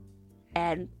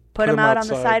and put them out on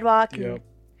the outside. sidewalk. And, Yep.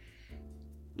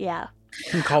 yeah.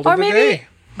 And called Or it a maybe- day.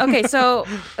 okay, so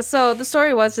the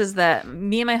story is that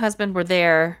me and my husband were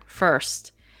there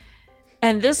first.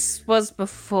 And this was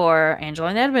before Angela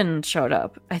and Edwin showed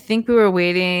up. I think we were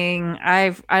waiting,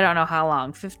 I don't know how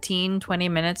long, 15, 20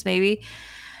 minutes maybe.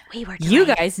 We were You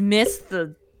delayed. guys missed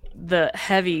the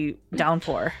heavy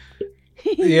downpour.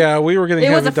 Yeah, we were getting It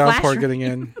was heavy a flash downpour rain. getting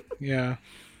in. Yeah.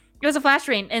 It was a flash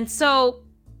rain. And so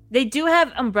they do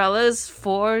have umbrellas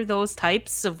for those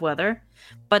types of weather,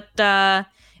 but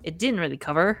it didn't really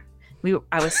cover.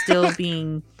 I was still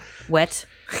being wet.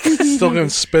 Still getting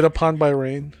spit upon by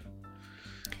rain.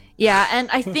 Yeah, and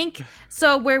I think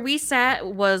so where we sat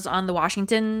was on the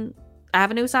Washington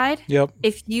Avenue side. Yep.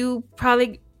 If you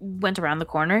probably went around the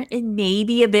corner, it may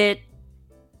be a bit,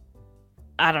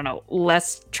 I don't know,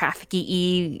 less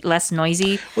traffic-y, less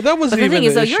noisy. Well, that But wasn't the even thing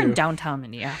is, the though, issue. you're in downtown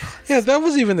Minneapolis. Yeah, that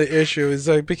was even the issue. Is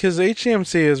like because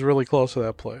HCMC is really close to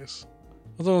that place.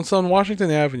 It's on Washington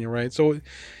Avenue, right? So,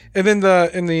 and then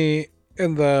in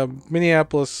the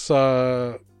Minneapolis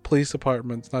police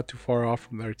department's not too far off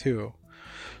from there too.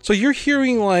 So you're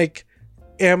hearing like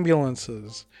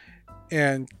ambulances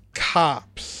and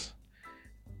cops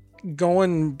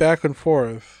going back and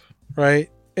forth, right?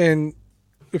 And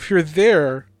if you're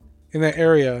there in that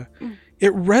area,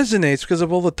 it resonates because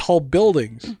of all the tall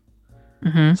buildings.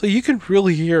 Mm-hmm. So you can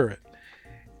really hear it.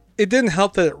 It didn't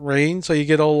help that it rained, so you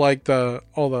get all the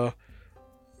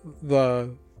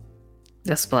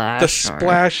The splash. the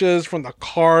splashes from the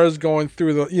cars going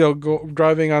through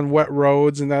driving on wet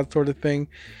roads and that sort of thing.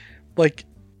 Like,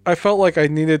 I felt like I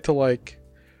needed to like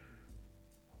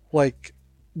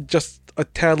just a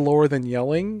tad lower than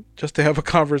yelling just to have a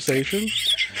conversation.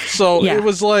 So Yeah. it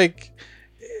was like,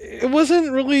 it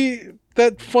wasn't really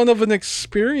that fun of an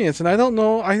experience. And I don't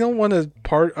know, I don't want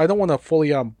to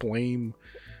fully blame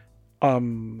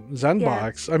Zen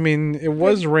Box. I mean, it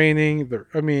was raining. They're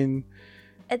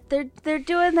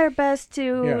doing their best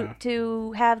Yeah.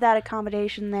 to have that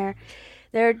accommodation there.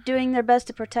 They're doing their best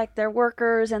to protect their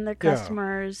workers and their Yeah.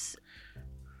 customers.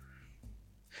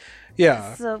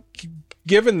 Yeah. So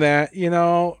Given that,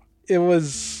 it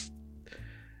was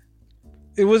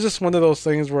just one of those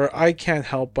things where I can't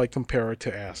help but compare it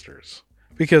to Astor's,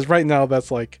 because right now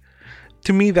that's like,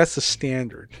 to me, that's the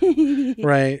standard,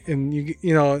 right? And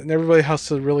and everybody has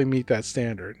to really meet that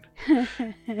standard.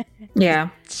 Yeah.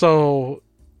 So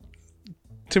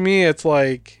to me, it's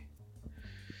like,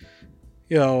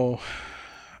 I don't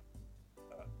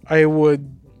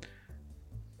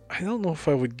know if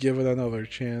I would give it another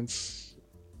chance.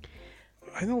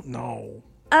 I don't know.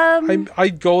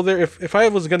 I'd go there if I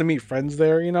was gonna meet friends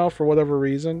there, for whatever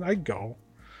reason. I'd go.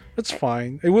 It's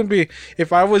fine. It wouldn't be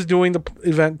if I was doing the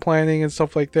event planning and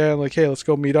stuff like that. Like, hey, let's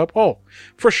go meet up. Oh,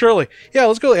 for surely, yeah,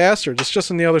 let's go to Astor. It's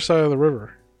just on the other side of the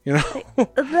river.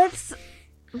 let's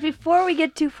before we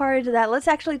get too far into that, let's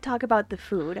actually talk about the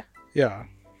food. Yeah.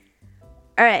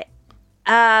 All right.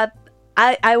 I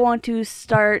want to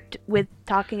start with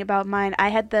talking about mine. I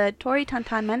had the tori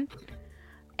tantanmen,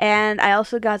 and I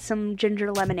also got some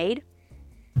ginger lemonade.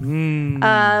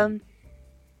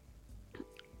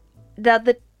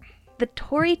 The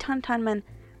tori tantanmen,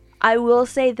 I will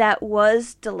say that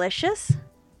was delicious.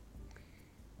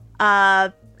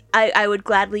 I would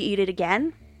gladly eat it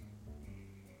again.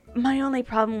 My only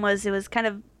problem was it was kind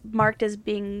of marked as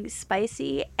being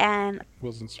spicy, and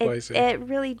Wasn't spicy. it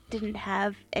really didn't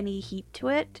have any heat to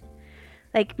it.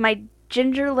 Like, my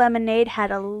ginger lemonade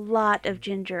had a lot of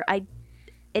ginger.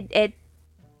 It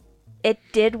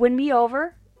did win me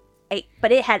over,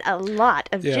 but it had a lot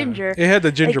of ginger. It had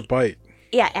the ginger Like, bite.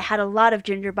 Yeah, it had a lot of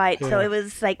ginger bite. So Yeah. it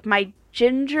was like my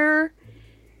ginger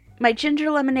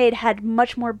lemonade had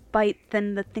much more bite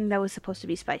than the thing that was supposed to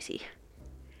be spicy.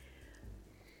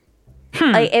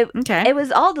 Okay. It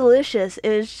was all delicious.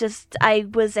 It was just I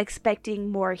was expecting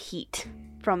more heat.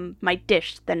 from my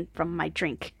dish than from my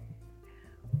drink.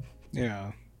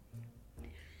 Yeah.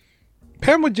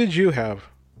 Pam, what did you have?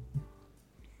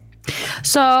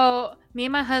 So me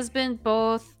and my husband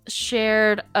both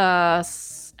shared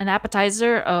an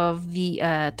appetizer of the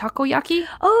takoyaki.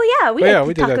 Oh yeah, we Oh, did yeah, the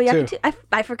we did that takoyaki too. too.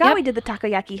 I forgot Yep. we did the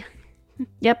takoyaki.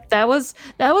 Yep, that was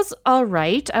all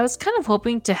right. I was kind of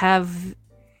hoping to have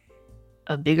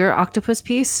a bigger octopus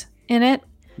piece in it,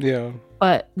 Yeah.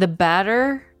 but the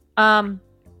batter.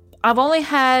 I've only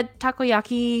had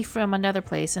takoyaki from another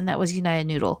place, and that was United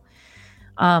Noodle.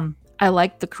 I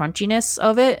liked the crunchiness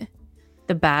of it.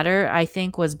 The batter, I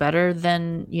think, was better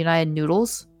than United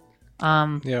Noodles.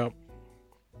 Yeah.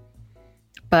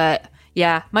 But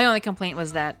yeah, my only complaint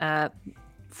was that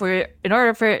in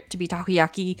order for it to be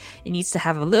takoyaki, it needs to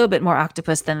have a little bit more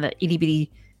octopus than the itty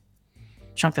bitty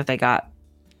chunk that they got,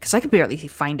 because I could barely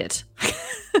find it.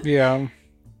 Yeah.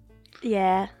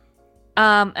 Yeah.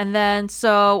 And then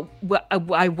so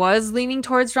I was leaning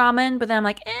towards ramen, but then I'm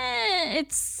like,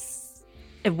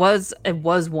 it was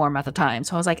warm at the time,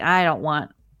 so I was like, I don't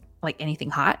want like anything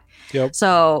hot. Yep.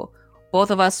 So both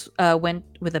of us went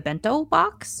with a bento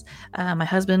box. My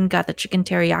husband got the chicken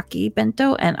teriyaki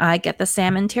bento, and I get the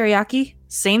salmon teriyaki.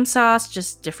 Same sauce,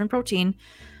 just different protein.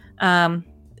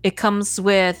 It comes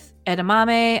with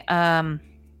edamame,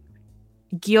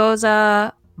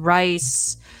 gyoza,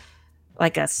 rice,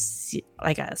 like a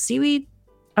seaweed,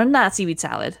 or not seaweed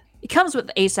salad. It comes with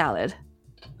a salad,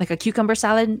 like a cucumber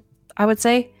salad, I would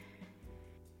say.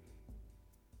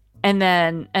 And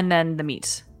then the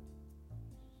meat.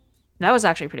 That was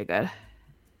actually pretty good.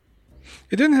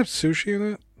 It didn't have sushi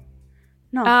in it?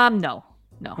 No. No.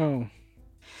 Oh.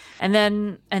 And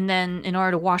then in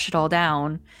order to wash it all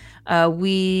down,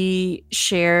 we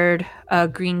shared a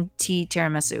green tea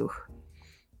tiramisu.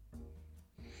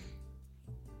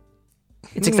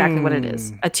 It's exactly what it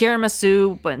is. A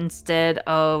tiramisu, but instead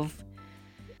of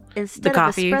Instead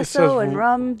coffee. of It espresso says and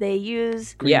rum, they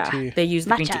use Green tea. they use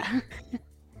the green tea, matcha.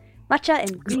 Matcha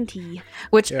and green tea.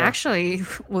 which Yeah. actually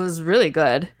was really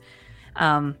good.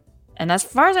 And as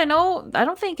far as I know, I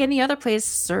don't think any other place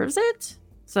serves it.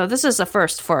 So this is a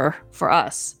first for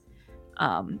us.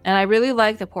 And I really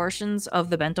like the portions of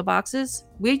the bento boxes.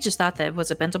 We just thought that it was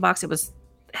a bento box. It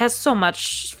has so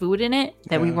much food in it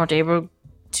that we Yeah. weren't able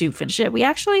to finish it.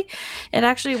 It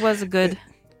actually was a good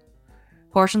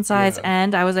portion size, Yeah.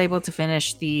 and I was able to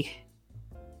finish the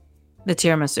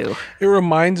tiramisu. It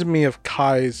reminds me of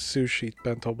Kai's sushi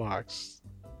bento box.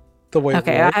 The way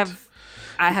Okay, it looked.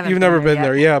 I haven't. You've never been yet.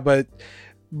 there, yeah, but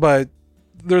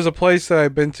there's a place that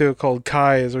I've been to called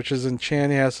Kai's, which is in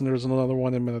Chanhassen, and there's another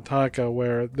one in Minnetonka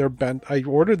where I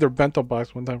ordered their bento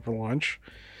box one time for lunch,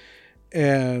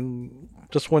 and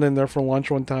just went in there for lunch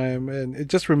one time, and it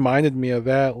just reminded me of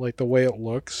that, like the way it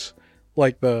looks,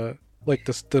 like the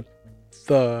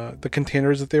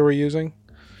containers that they were using.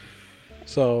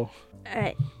 So All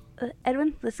right,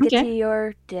 Edwin, let's get Okay. to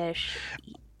your dish.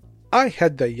 I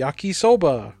had the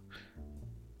yakisoba,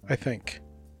 I think.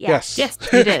 Yeah. Yes. Yes,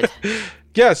 you did.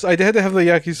 Yes, I had to have the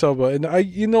yakisoba, and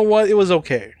you know what? It was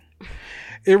okay.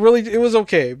 It was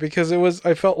okay because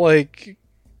I felt like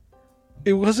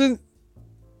it was a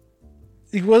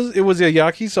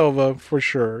yakisoba for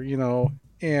sure,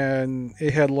 and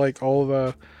it had like all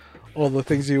the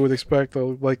things you would expect,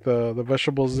 like the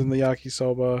vegetables in the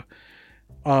yakisoba.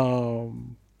 I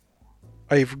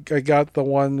got the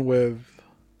one with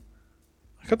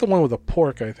the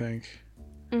pork, I think,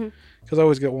 because I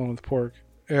always get one with pork.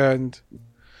 And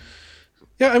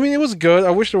yeah, I mean, it was good.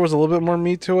 I wish there was a little bit more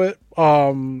meat to it.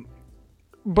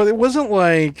 But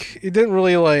it didn't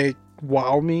really like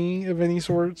wow me of any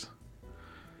sort.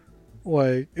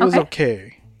 Like, it was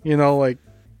okay. It was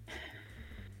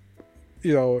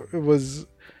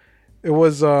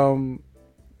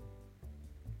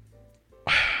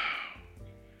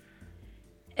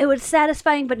It was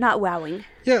satisfying but not wowing.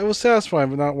 yeah, it was satisfying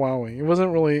but not wowing. It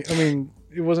wasn't really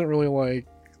like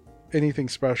anything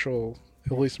special,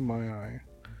 at least in my eye.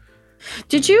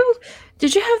 Did you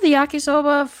have the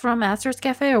yakisoba from Astor's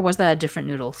Cafe, or was that different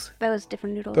noodles? That was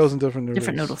different noodles. That was in different noodles.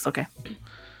 Different noodles. Okay.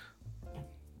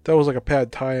 That was like a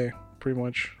pad thai, pretty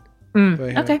much.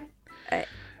 They had. Okay.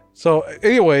 So,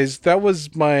 anyways, it was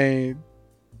okay.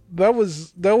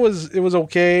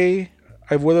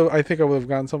 I think I would have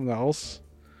gotten something else.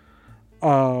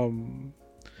 But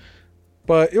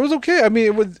it was okay. I mean,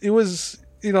 it was,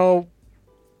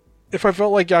 if I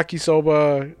felt like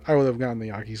yakisoba, I would have gotten the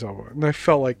yakisoba. And I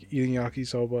felt like eating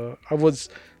yakisoba. I was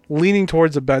leaning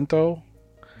towards a bento,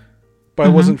 but I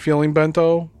wasn't feeling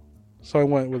bento, so I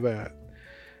went with that.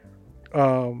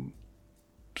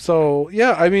 So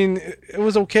yeah, I mean, it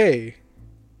was okay.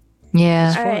 Yeah.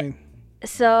 It's All right. fine.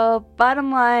 So,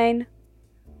 bottom line,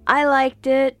 I liked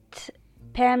it.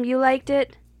 Pam, you liked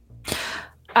it.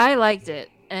 I liked it,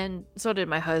 and so did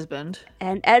my husband.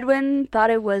 And Edwin thought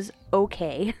it was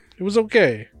okay. It was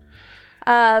okay.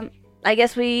 I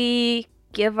guess we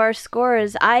give our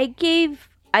scores. I gave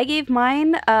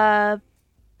mine. I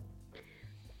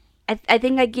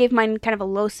think I gave mine kind of a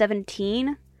low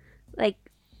 17. Like,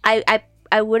 I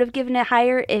would have given it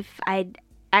higher if I'd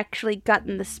actually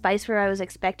gotten the spice where I was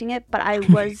expecting it, but I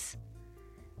was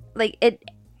like it.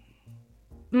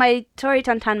 My Tori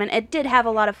Tantanmen, it did have a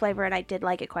lot of flavor, and I did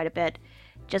like it quite a bit.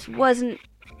 Just wasn't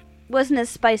as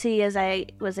spicy as I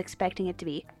was expecting it to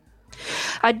be.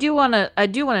 I do want to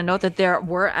note that there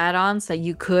were add-ons that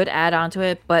you could add onto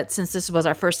it, but since this was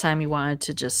our first time, we wanted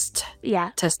to just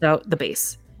test out the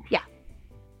base. Yeah.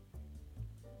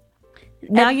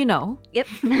 Now you know. Yep.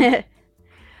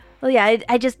 Well, yeah,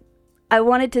 I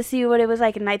wanted to see what it was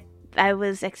like, and I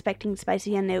was expecting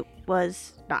spicy, and it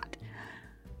was not.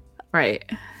 Right.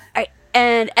 All right,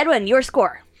 and Edwin, your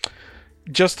score.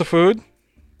 Just the food?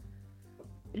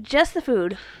 Just the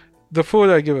food. The food,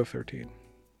 I give it 13.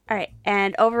 All right,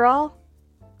 and overall?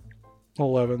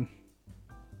 11.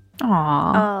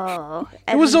 Aww. Oh.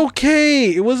 It was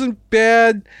okay. It wasn't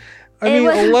bad. I mean,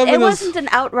 11 It wasn't an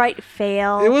outright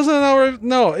fail. It wasn't an outright...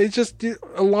 No, it's just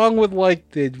along with,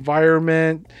 like, the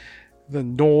environment, the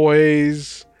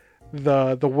noise,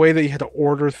 the way that you had to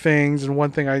order things, and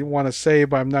one thing I want to say,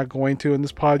 but I'm not going to in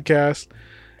this podcast,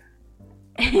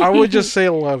 I would just say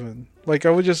 11. Like, I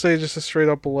would just say just a straight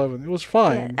up 11. It was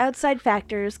fine. Yeah, outside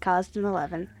factors caused an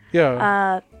 11.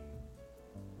 Yeah.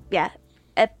 Yeah.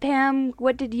 Pam,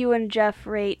 what did you and Jeff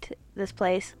rate this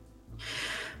place?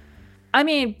 I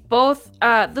mean, both.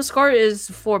 The score is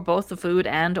for both the food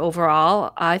and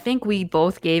overall. I think we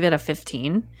both gave it a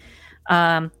 15.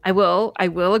 I will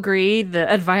agree.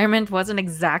 The environment wasn't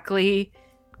exactly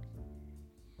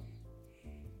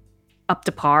up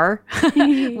to par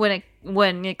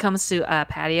when it comes to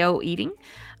patio eating.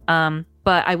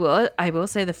 But I will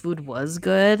say the food was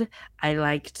good. I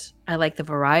liked the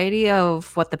variety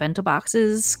of what the bento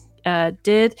boxes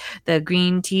did. The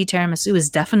green tea tiramisu is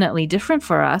definitely different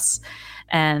for us,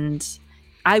 and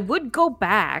I would go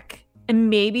back and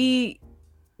maybe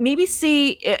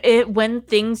see it when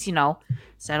things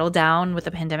settle down with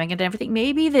the pandemic and everything.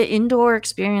 Maybe the indoor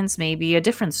experience may be a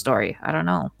different story. I don't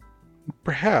know.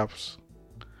 Perhaps.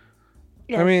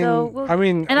 Yeah,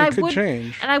 it could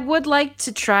change. And I would like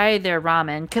to try their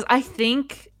ramen because I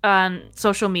think on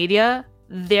social media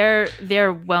they're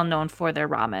well known for their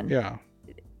ramen. Yeah.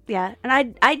 Yeah,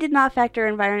 and I did not factor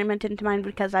environment into mine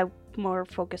because I'm more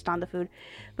focused on the food.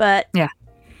 But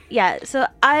yeah, so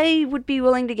I would be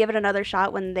willing to give it another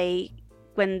shot when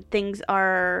things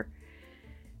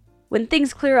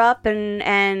clear up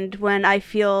and when I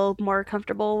feel more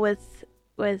comfortable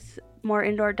with more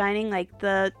indoor dining. Like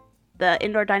the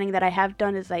indoor dining that I have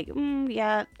done is like,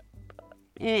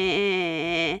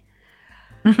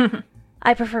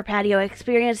 I prefer patio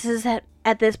experiences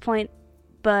at this point,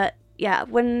 but yeah,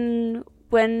 when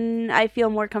I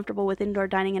feel more comfortable with indoor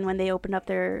dining and when they open up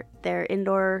their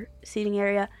indoor seating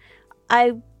area,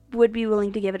 I would be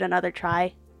willing to give it another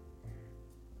try.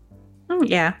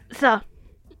 Yeah. So.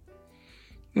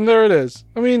 And there it is.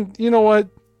 I mean, you know what?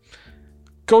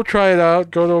 Go try it out.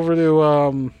 Go over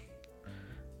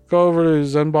to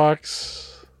Zen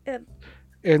Box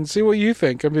and see what you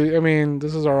think. I mean,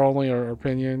 this is our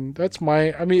opinion. That's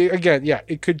again, yeah,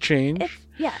 it could change.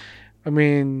 I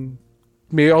mean,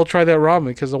 maybe I'll try that ramen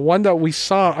because the one that we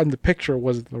saw on the picture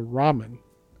was the ramen.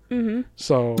 Mm-hmm.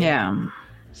 So yeah.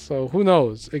 So who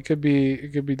knows? It could be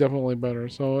definitely better.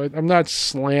 So I'm not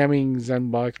slamming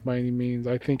Zen Box by any means.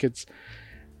 I think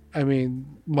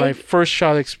my first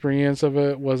shot experience of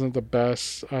it wasn't the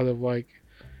best out of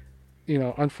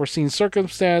unforeseen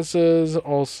circumstances.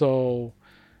 Also,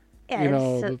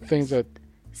 the things that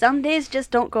some days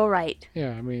just don't go right.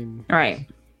 Yeah, I mean, right.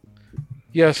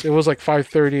 Yes, it was like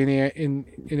 5:30 in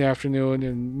the afternoon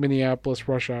in Minneapolis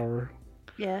rush hour.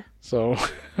 Yeah. So.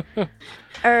 All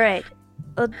right.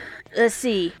 Let's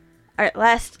see. All right.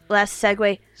 Last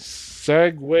segue.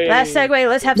 Last segue.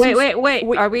 Let's have wait.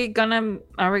 Are we gonna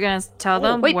tell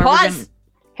them? Wait. Pause.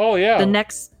 Oh yeah. The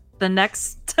next.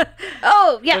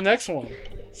 Oh yeah. The next one.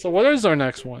 So what is our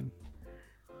next one?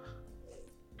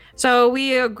 So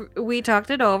we talked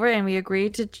it over and we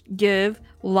agreed to give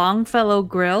Longfellow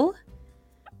Grill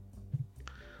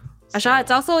a shot.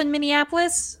 It's also in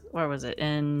Minneapolis. Where was it?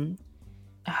 In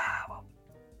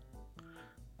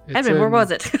Edwin, where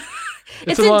was it?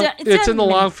 It's in the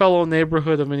Longfellow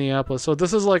neighborhood of Minneapolis. So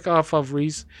this is like off of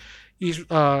East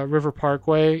River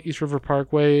Parkway,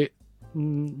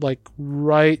 like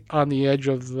right on the edge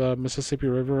of the Mississippi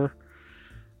River.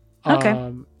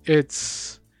 Okay.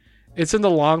 It's in the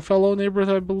Longfellow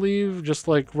neighborhood, I believe, just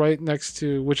like right next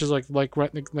to, which is like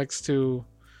right next to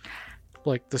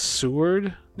like the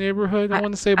Seward neighborhood, I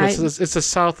want to say, but it's the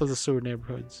south of the Seward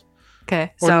neighborhoods.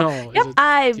 Okay. Or So no,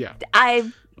 Yep,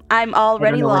 I'm I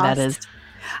already don't know where lost. that is.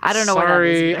 I don't know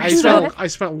Sorry, where that is either. I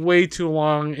spent way too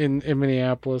long in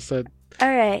Minneapolis. That All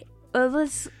right. Well,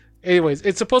 let's. anyways,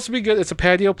 it's supposed to be good. It's a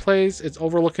patio place. It's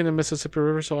overlooking the Mississippi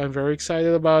River, so I'm very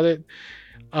excited about it.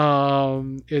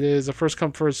 It is a first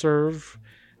come first serve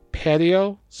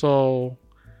patio, so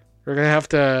we're gonna have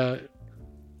to.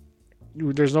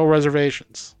 There's no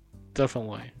reservations,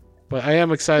 definitely, but I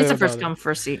am excited. It's a about first come,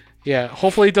 first seat. Yeah,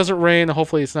 hopefully it doesn't rain.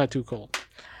 Hopefully it's not too cold.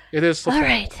 It is the All fall,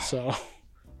 right. so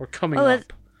we're coming Well,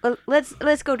 up.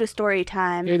 let's go to story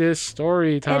time. It is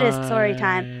story time. It is story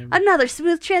time. Another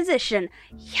smooth transition.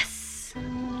 Yes.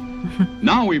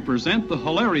 Now we present the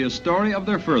hilarious story of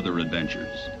their further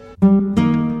adventures.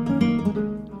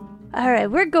 All right,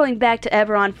 we're going back to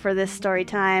Eberron for this story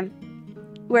time,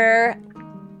 where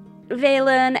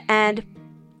Valen and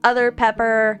other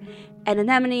Pepper and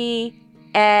Anemone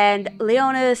and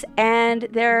Leonis and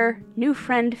their new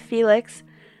friend Felix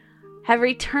have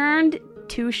returned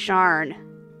to Sharn.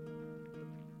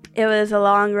 It was a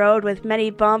long road with many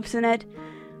bumps in it,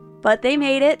 but they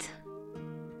made it.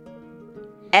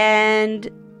 And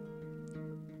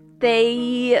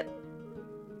they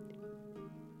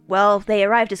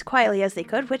arrived as quietly as they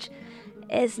could, which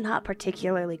is not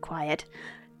particularly quiet.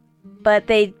 But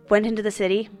they went into the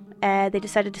city, and they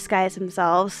decided to disguise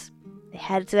themselves. They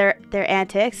had their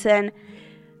antics, and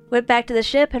went back to the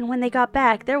ship, and when they got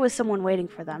back, there was someone waiting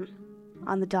for them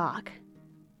on the dock.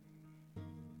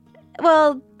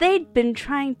 Well, they'd been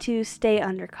trying to stay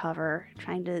undercover,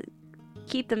 trying to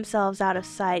keep themselves out of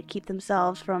sight, keep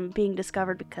themselves from being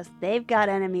discovered, because they've got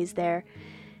enemies there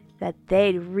that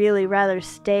they'd really rather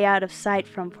stay out of sight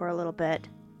from for a little bit.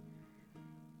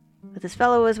 But this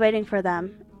fellow was waiting for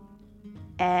them,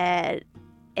 and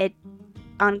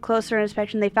on closer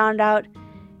inspection, they found out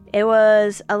it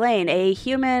was Elaine, a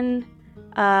human.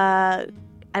 I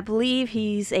believe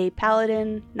he's a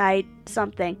paladin, knight,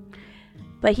 something.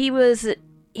 But he was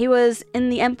in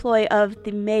the employ of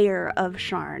the mayor of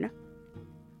Sharn.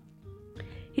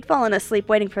 He'd fallen asleep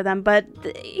waiting for them, but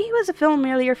he was a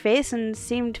familiar face and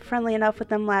seemed friendly enough with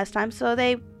them last time, so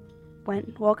they went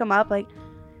and woke him up like,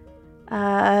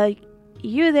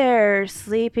 you there,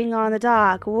 sleeping on the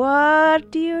dock,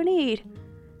 what do you need?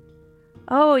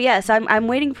 Oh, yes, I'm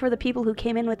waiting for the people who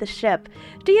came in with the ship.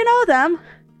 Do you know them?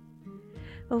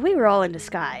 Well, we were all in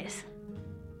disguise.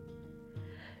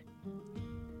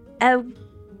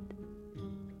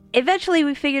 Eventually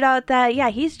we figured out that, yeah,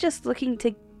 he's just looking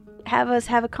to have us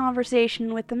have a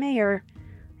conversation with the mayor.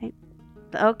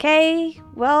 Okay,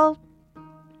 well,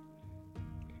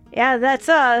 yeah, that's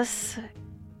us.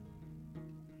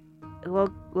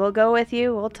 We'll go with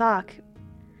you, we'll talk.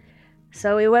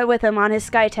 So we went with him on his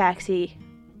sky taxi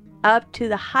up to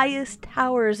the highest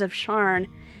towers of Sharn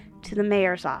to the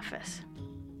mayor's office.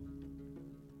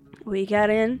 We got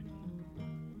in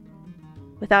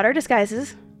without our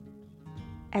disguises,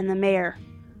 and the mayor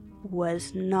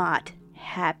was not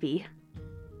happy.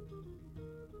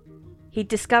 He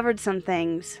discovered some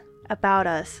things about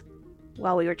us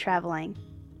while we were traveling.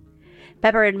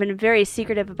 Pepper had been very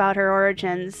secretive about her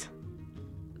origins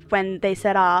when they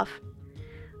set off,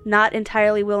 not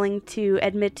entirely willing to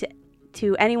admit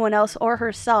to anyone else or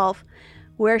herself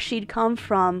where she'd come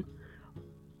from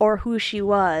or who she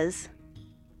was.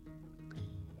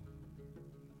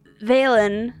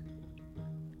 Valen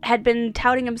had been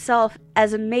touting himself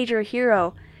as a major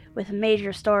hero with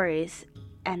major stories,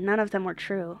 and none of them were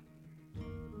true.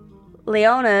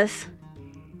 Leonis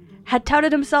had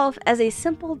touted himself as a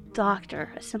simple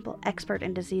doctor, a simple expert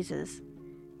in diseases.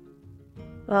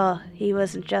 Well, he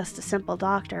wasn't just a simple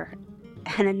doctor.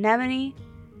 And Anemone?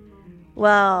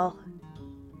 Well,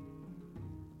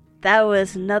 that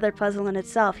was another puzzle in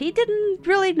itself. He didn't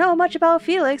really know much about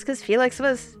Felix, because Felix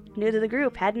was new to the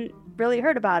group, hadn't really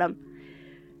heard about him.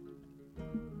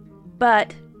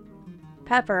 But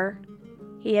Pepper,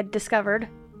 he had discovered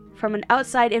from an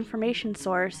outside information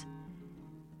source,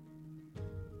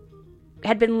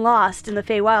 had been lost in the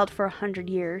Feywild for 100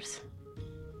 years.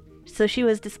 So she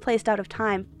was displaced out of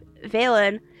time.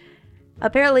 Valen,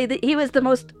 apparently he was the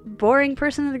most boring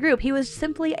person in the group. He was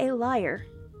simply a liar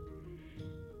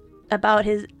about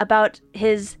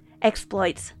his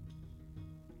exploits.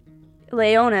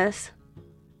 Leonis,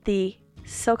 the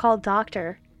so-called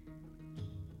doctor,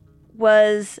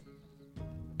 was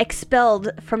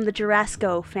expelled from the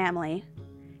Jurasco family.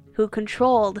 who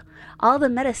controlled all the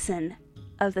medicine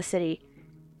of the city,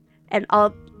 and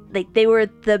all they were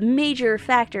the major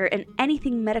factor in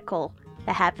anything medical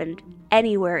that happened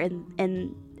anywhere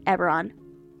in Eberron.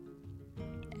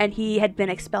 And he had been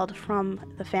expelled from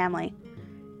the family.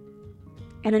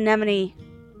 And Anemone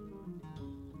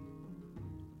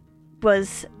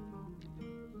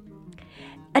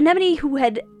who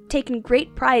had taken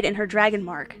great pride in her dragon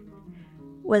mark,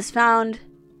 was found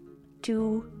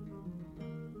to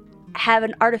have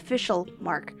an artificial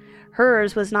mark.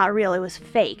 Hers was not real, it was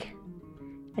fake.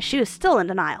 And she was still in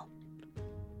denial.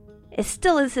 Is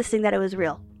still insisting that it was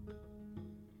real.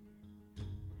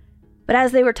 But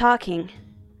as they were talking,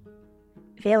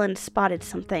 Valen spotted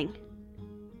something.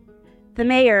 The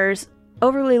mayor's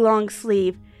overly long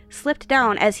sleeve slipped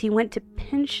down as he went to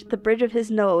pinch the bridge of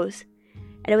his nose,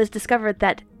 and it was discovered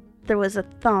that there was a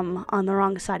thumb on the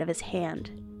wrong side of his hand.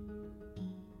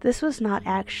 This was not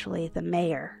actually the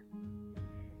mayor.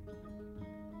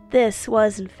 This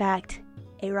was, in fact,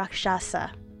 a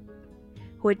Rakshasa,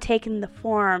 who had taken the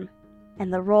form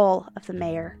and the role of the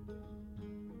mayor.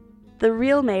 The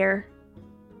real mayor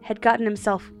had gotten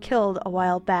himself killed a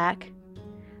while back.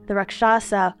 The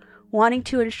Rakshasa, wanting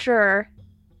to ensure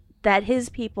that his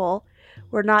people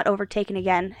were not overtaken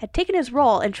again, had taken his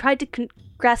role and tried to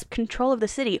grasp control of the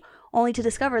city, only to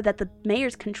discover that the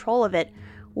mayor's control of it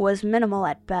was minimal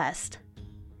at best.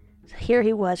 So here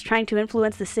he was, trying to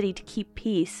influence the city to keep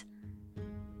peace,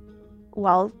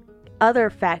 while other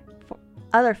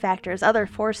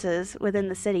forces within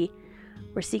the city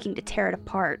were seeking to tear it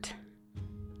apart.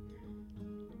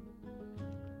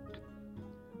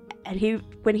 And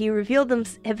when he revealed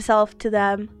himself to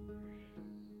them,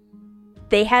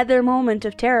 they had their moment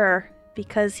of terror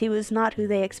because he was not who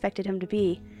they expected him to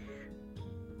be.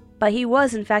 But he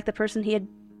was, in fact, the person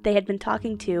they had been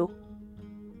talking to.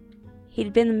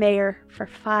 He'd been the mayor for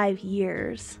 5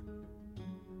 years,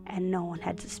 and no one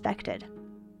had suspected.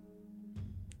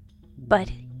 But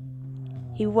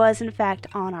he was, in fact,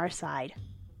 on our side.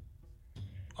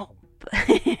 Oh.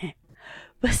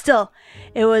 But still,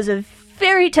 it was a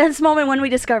very tense moment when we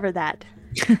discovered that.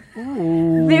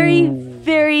 Very,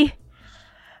 very,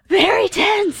 very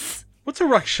tense. What's a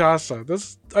Rakshasa?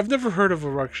 I've never heard of a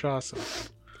Rakshasa.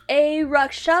 A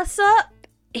Rakshasa?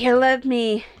 Here, let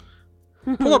me...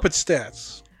 Pull up its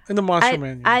stats in the monster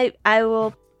manual. I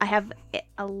have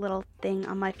a little thing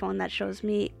on my phone that shows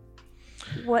me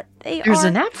what they There's are.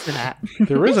 an app for that.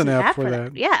 There is an app for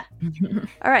that. Yeah.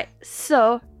 All right.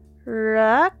 So,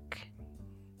 Rakshasa.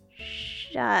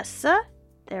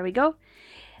 There we go.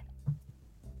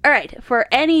 All right. For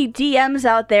any DMs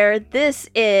out there, this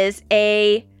is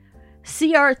a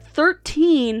CR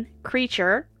 13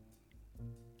 creature.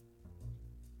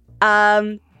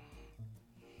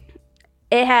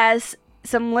 It has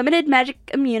some limited magic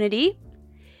immunity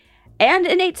and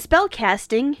innate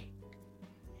spellcasting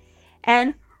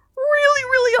and really,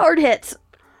 really hard hits.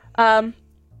 But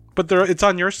it's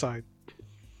on your side.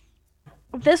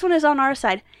 This one is on our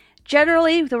side.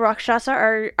 Generally, the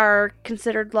Rakshasa are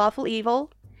considered lawful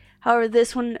evil. However,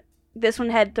 this one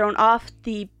had thrown off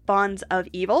the bonds of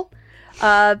evil.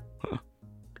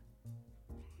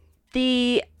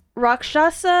 The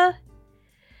Rakshasa...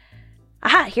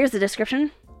 Aha, here's the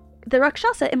description. The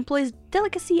Rakshasa employs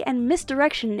delicacy and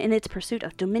misdirection in its pursuit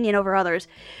of dominion over others.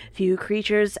 Few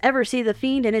creatures ever see the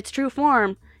fiend in its true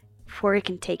form, for it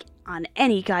can take on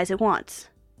any guise it wants.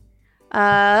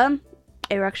 A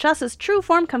Rakshasa's true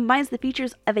form combines the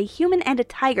features of a human and a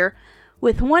tiger,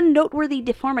 with one noteworthy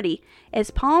deformity. Its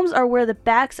palms are where the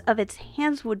backs of its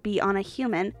hands would be on a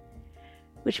human,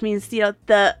 which means,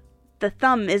 the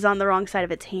thumb is on the wrong side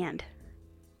of its hand.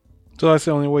 So that's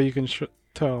the only way you can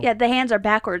tell. Yeah, the hands are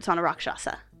backwards on a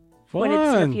Rakshasa. Fun.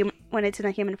 When it's in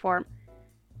a human form.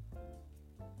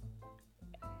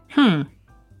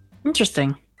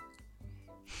 Interesting.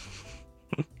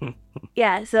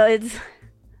 Yeah, so it's...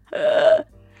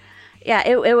 yeah,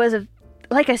 it was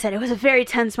like I said, it was a very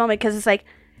tense moment because it's like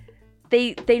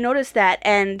they noticed that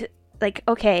and like,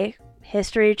 okay,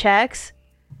 history checks.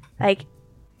 Like,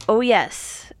 oh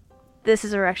yes, this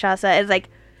is a Rakshasa. It's like,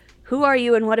 who are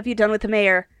you and what have you done with the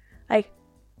mayor? Like,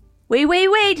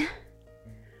 wait.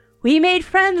 We made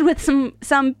friends with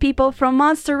some people from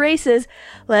monster races.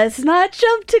 Let's not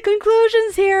jump to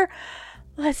conclusions here.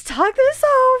 Let's talk this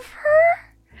over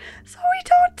so we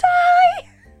don't die.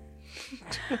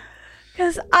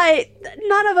 Because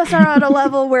none of us are at a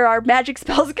level where our magic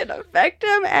spells can affect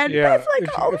him, and Yeah, it's like,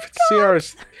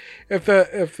 if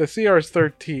the CR is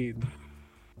 13.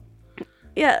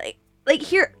 Yeah, like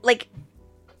here, like,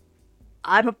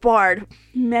 I'm a bard.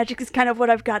 Magic is kind of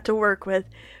what I've got to work with.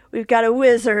 We've got a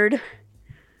wizard.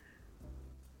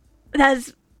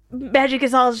 magic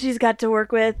is all she's got to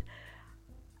work with.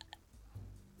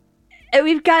 And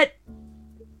we've got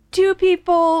two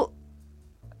people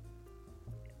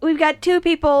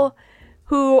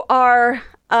who are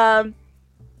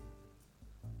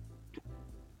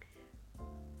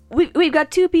we've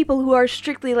got two people who are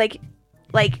strictly like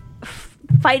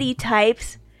fighty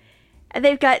types, and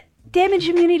they've got damage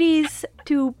immunities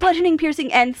to bludgeoning,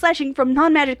 piercing, and slashing from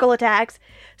non-magical attacks,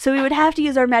 so we would have to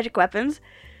use our magic weapons.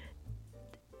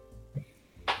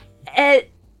 And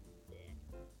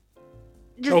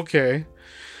just, Okay.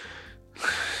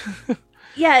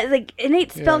 yeah, like innate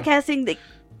spellcasting, they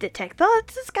detect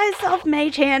thoughts, disguise self,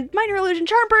 mage hand, minor illusion,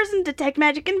 charm person, detect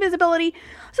magic, invisibility,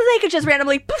 so they could just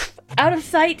randomly poof out of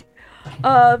sight.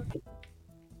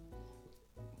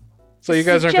 So you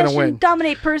guys aren't gonna win.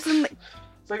 Dominate person.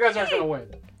 So you guys aren't gonna win.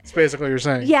 That's basically what you're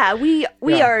saying. Yeah, we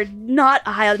are not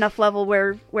a high enough level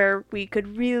where we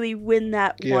could really win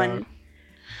that one.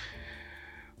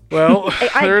 Well,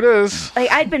 there it is.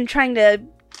 Like I'd been trying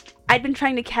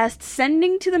to cast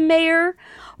sending to the mayor.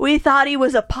 We thought he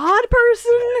was a pod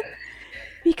person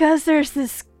because there's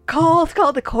this cult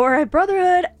called the Core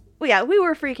Brotherhood. Well, yeah, we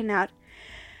were freaking out.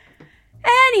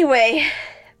 Anyway.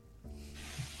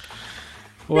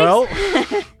 Well,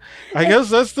 I guess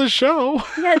that's the show.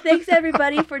 Yeah, thanks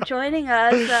everybody for joining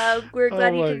us. We're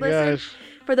glad you could listen. Gosh.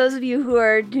 For those of you who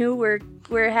are new,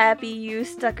 we're happy you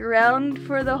stuck around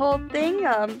for the whole thing.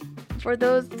 For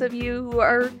those of you who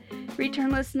are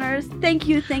return listeners, thank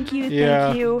you.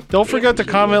 Don't forget to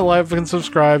comment, like, and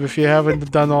subscribe if you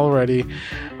haven't done already.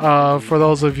 For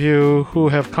those of you who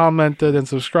have commented and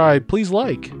subscribed, please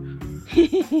like.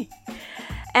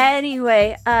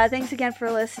 Anyway, thanks again for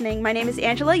listening. My name is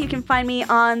Angela. You can find me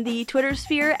on the Twitter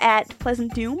sphere at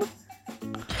Pleasant Doom.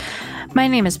 My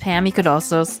name is Pam. You could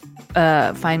also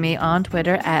find me on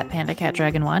Twitter at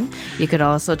PandaCatDragon1. You could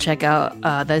also check out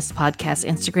this podcast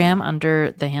Instagram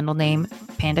under the handle name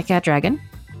PandaCatDragon.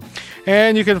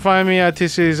 And you can find me at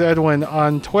TC's Edwin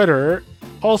on Twitter,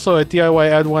 also at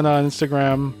DIY Edwin on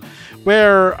Instagram,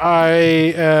 where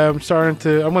I'm going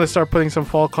to start putting some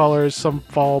fall colors, some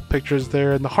fall pictures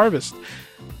there in the harvest.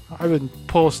 I've been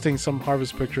posting some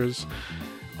harvest pictures.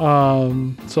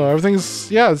 So everything's,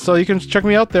 so you can check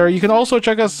me out there. You can also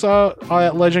check us out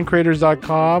at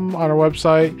legendcreators.com on our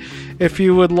website. If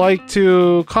you would like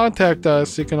to contact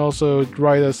us, you can also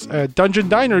write us at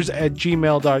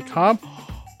dungeondiners@gmail.com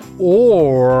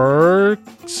or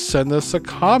send us a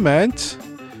comment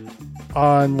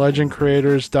on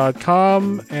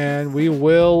legendcreators.com and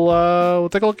we'll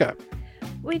take a look at it.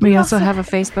 We also have a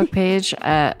Facebook page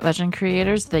at Legend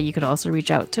Creators that you could also reach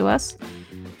out to us.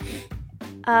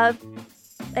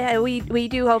 We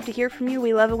do hope to hear from you.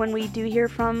 We love it when we do hear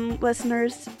from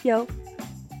listeners,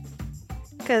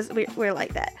 because we're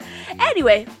like that.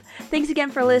 Anyway, thanks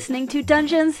again for listening to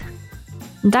Dungeons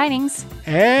Dinings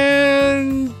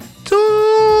and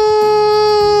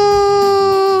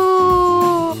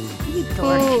You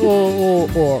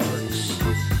dork.